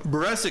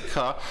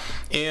Brescia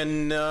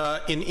in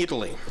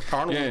Italy.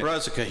 Arnold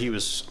Brescia, he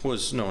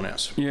was known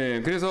as.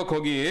 예, 그래서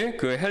거기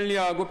그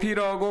헨리하고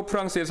피터하고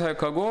프랑스에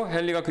사역하고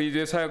헨리가 그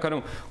이후에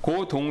사역하는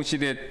그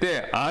동시대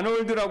때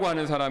아놀드라고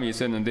하는 사람이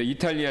있었는데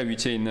이탈리아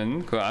위치에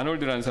있는 그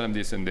아놀드라는 사람도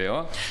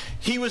있었는데요.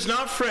 He was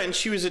not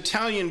French, he was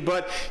Italian,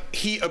 but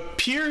he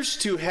appears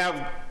to have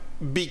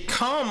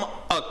become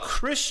a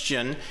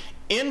Christian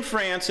in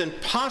France and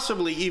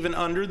possibly even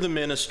under the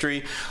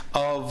ministry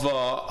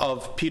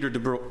of Peter de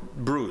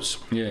Bruce.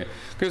 예,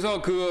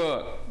 그래서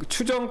그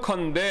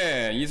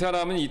추정컨대 이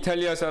사람은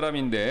이탈리아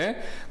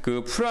사람인데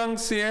그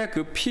프랑스의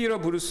그 피터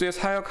브루스의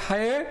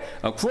사역하에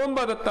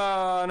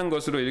구원받았다는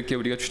것으로 이렇게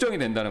우리가 추정이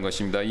된다는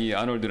것입니다. 이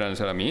아놀드라는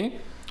사람이.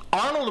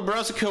 Arnold of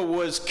Brescia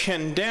was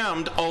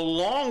condemned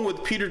along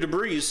with Peter de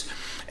Bruce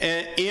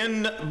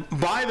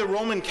by the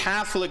Roman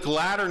Catholic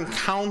Lateran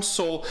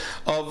Council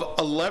of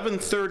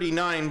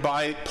 1139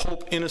 by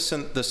Pope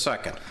Innocent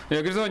II.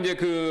 예, 그래서 이제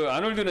그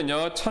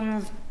아놀드는요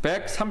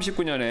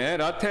 1139년에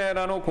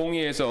라테라노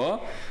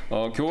공의에서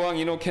교황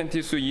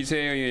이노켄티스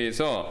 2세에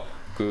의해서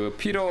그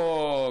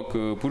피터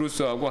그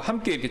브루스하고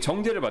함께 이렇게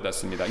정죄를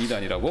받았습니다.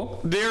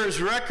 이단이라고.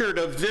 There's record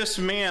of this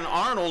man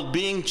Arnold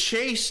being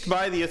chased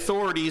by the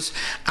authorities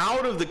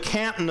out of the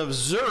canton of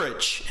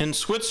Zurich in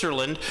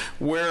Switzerland,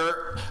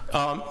 where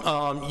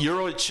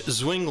Ulrich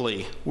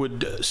Zwingli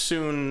would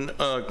soon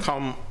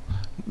come.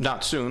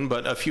 Not soon,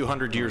 but a few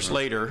hundred years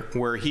later,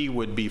 where he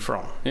would be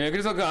from. 예,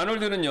 그래서 그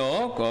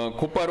아놀드는요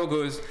곧바로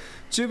그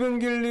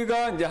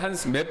쯔빙길리가 이제 한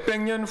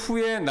몇백 년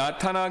후에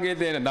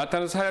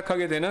나타나서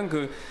사역하게 되는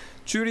그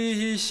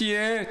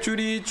쭈리히시의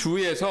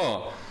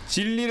쭈리주에서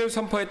진리를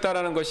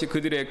선포했다라는 것이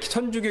그들의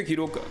천주교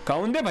기록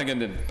가운데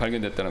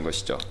발견됐다는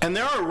것이죠. And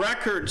there are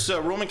records,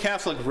 Roman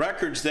Catholic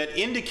records, that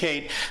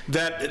indicate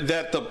that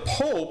the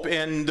Pope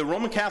and the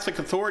Roman Catholic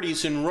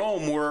authorities in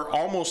Rome were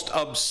almost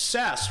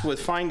obsessed with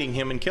finding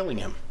him and killing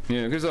him.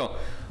 예, 그래서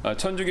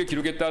천주교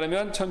기록에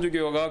따르면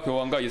천주교가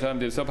교황과 이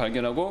사람들에서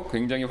발견하고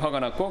굉장히 화가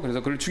났고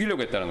그래서 그를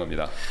죽이려고 했다는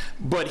겁니다.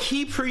 But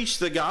he preached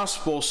the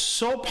gospel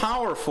so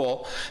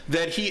powerful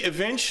that he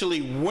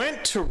eventually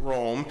went to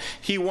Rome.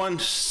 He won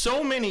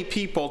so many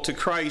people to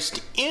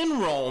Christ in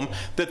Rome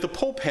that the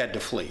Pope had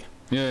to flee.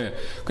 예,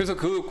 그래서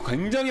그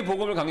굉장히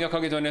복음을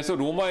강력하게 전해서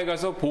로마에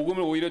가서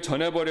복음을 오히려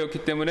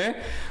전해버렸기 때문에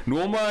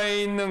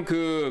로마에 있는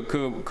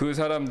그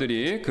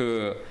사람들이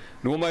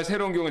로마의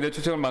새로운 교회가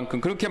내쫓아갈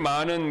만큼 그렇게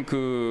많은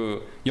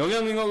그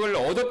영향력을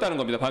얻었다는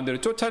겁니다. 반대로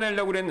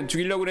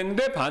죽이려고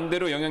그랬는데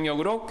반대로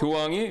영향력으로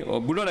교황이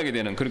물러나게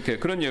되는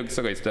그런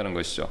역사가 있었다는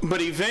것이죠.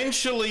 But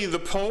eventually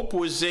the Pope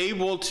was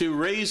able to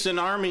raise an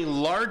army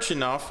large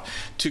enough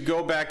to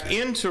go back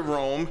into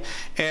Rome,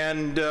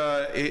 and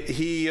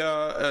he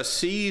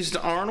seized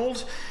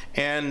Arnold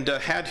and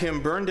had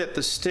him burned at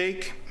the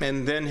stake,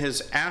 and then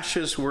his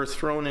ashes were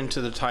thrown into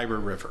the Tiber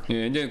River.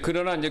 예,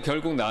 그러나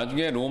결국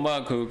나중에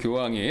로마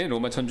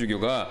로마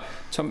천주교가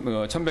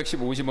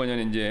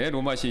 1115년 이제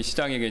로마시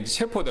시장에게 이제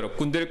체포되고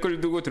군대를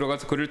끌고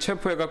들어가서 그를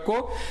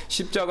체포해갖고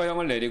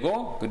십자가형을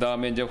내리고 그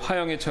다음에 이제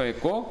화형에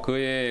처했고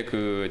그의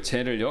그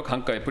죄를요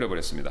강가에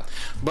뿌려버렸습니다.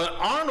 But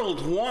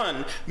Arnold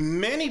won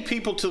many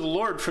people to the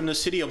Lord from the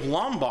city of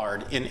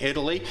Lombard in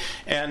Italy,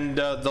 and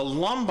the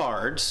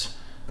Lombards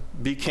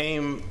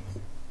became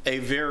a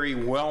very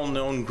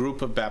well-known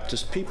group of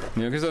Baptist people.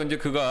 네, 그래서 이제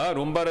그가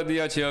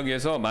롬바르디아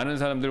지역에서 많은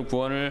사람들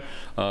복음을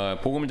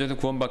전해서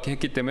구원받게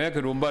했기 때문에 그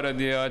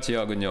롬바르디아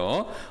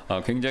지역은요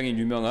굉장히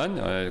유명한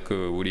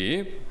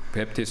우리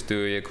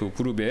베프티스트의 그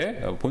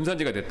그룹의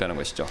본산지가 됐다는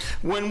것이죠.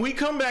 When we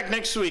come back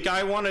next week,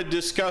 I want to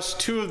discuss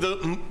two of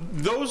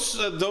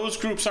those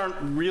groups aren't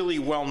really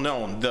well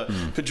known. The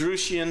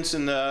Pedrusians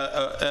and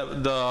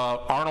the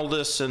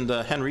Arnoldists and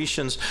the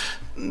Henricians.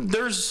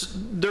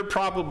 They're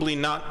probably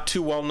not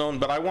too well known,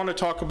 but I want to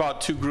talk about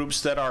two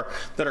groups that are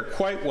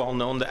quite well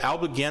known: the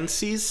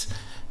Albigenses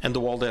and the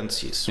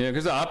Waldenses. 예,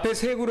 그래서 앞에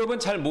세 그룹은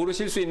잘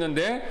모르실 수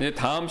있는데 이제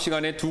다음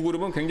시간에 두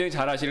그룹은 굉장히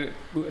잘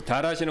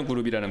아시는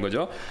그룹이라는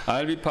거죠.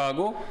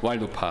 알비파하고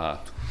왈도파.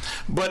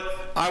 But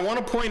I want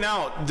to point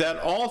out that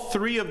all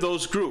three of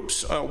those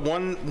groups,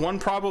 one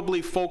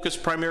probably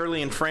focused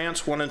primarily in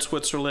France, one in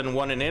Switzerland,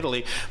 one in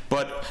Italy,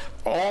 but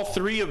all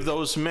three of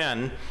those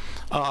men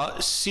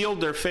sealed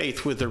their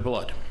faith with their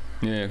blood.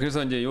 예,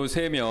 그래서 이제 요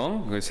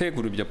세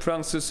그룹이죠.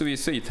 프랑스,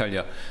 스위스,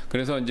 이탈리아.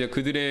 그래서 이제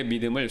그들의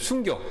믿음을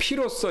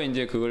피로써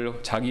이제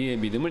그걸 자기의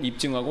믿음을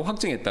입증하고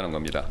확증했다는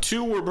겁니다.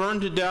 Two were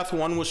burned to death,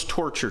 one was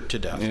tortured to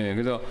death. 예,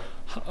 그래서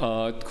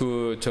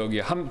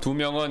두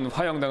명은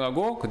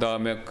화형당하고 그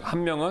다음에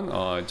한 명은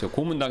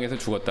고문당해서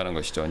죽었다는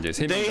것이죠. 이제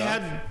세 명. They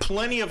had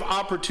plenty of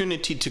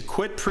opportunity to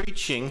quit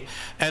preaching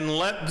and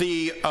let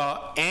the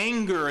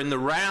anger and the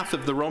wrath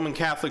of the Roman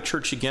Catholic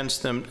Church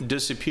against them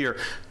disappear.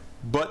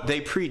 But they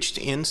preached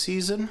in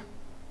season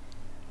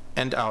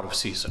and out of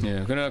season.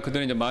 예, 그러나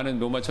그들은 이제 많은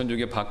로마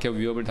천주교의 박해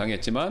위협을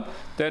당했지만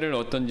때를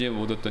얻든지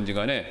못 얻든지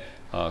간에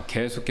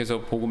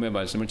계속해서 복음의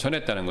말씀을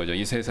전했다는 거죠.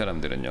 이 세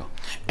사람들은요.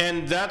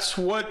 And that's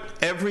what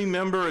every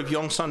member of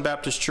Yongsan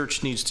Baptist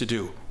Church needs to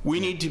do. We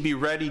need to be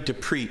ready to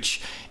preach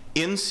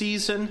in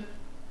season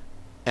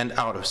and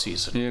out of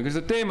season. 예,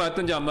 그래서 때에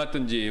맞든지 안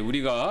맞든지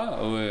우리가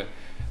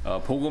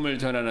복음을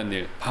전하는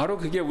일, 바로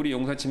그게 우리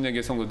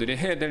용산침례교회 성도들이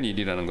해야 될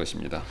일이라는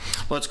것입니다.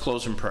 Let's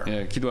close in prayer.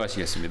 예,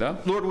 기도하시겠습니다.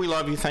 Lord, we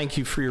love you. Thank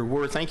you for your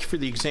word. Thank you for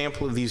the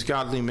example of these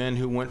godly men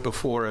who went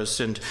before us.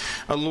 And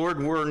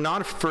Lord, we're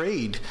not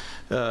afraid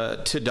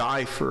to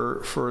die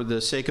for the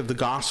sake of the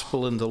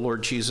gospel and the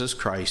Lord Jesus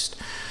Christ.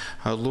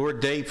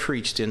 Lord, they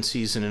preached in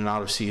season and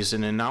out of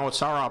season, and now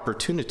it's our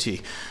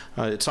opportunity.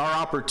 It's our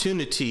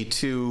opportunity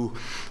to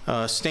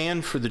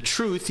stand for the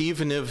truth,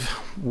 even if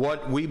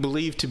what we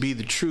believe to be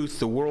the truth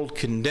the world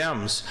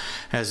condemns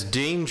as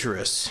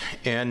dangerous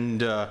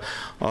and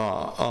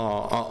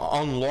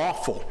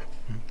unlawful.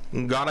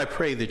 God, I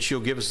pray that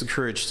you'll give us the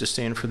courage to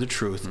stand for the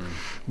truth.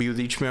 Be with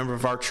each member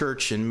of our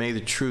church, and may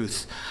the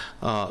truth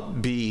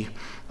be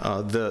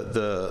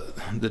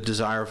the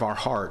desire of our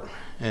heart.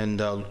 And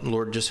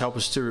Lord, just help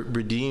us to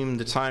redeem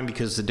the time,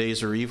 because the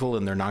days are evil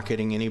and they're not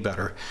getting any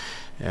better.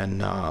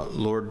 And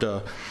Lord,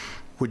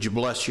 would you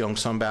bless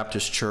Yongsan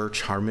Baptist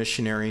Church, our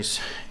missionaries,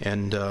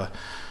 and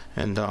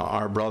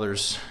our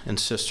brothers and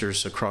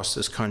sisters across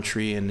this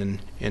country and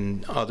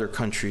in other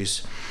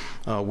countries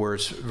where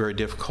it's very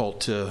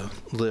difficult to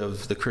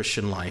live the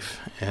Christian life.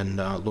 And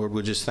Lord,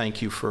 we just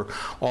thank you for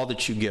all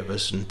that you give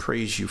us and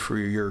praise you for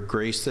your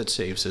grace that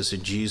saves us.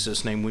 In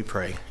Jesus' name we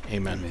pray.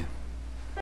 Amen. Amen.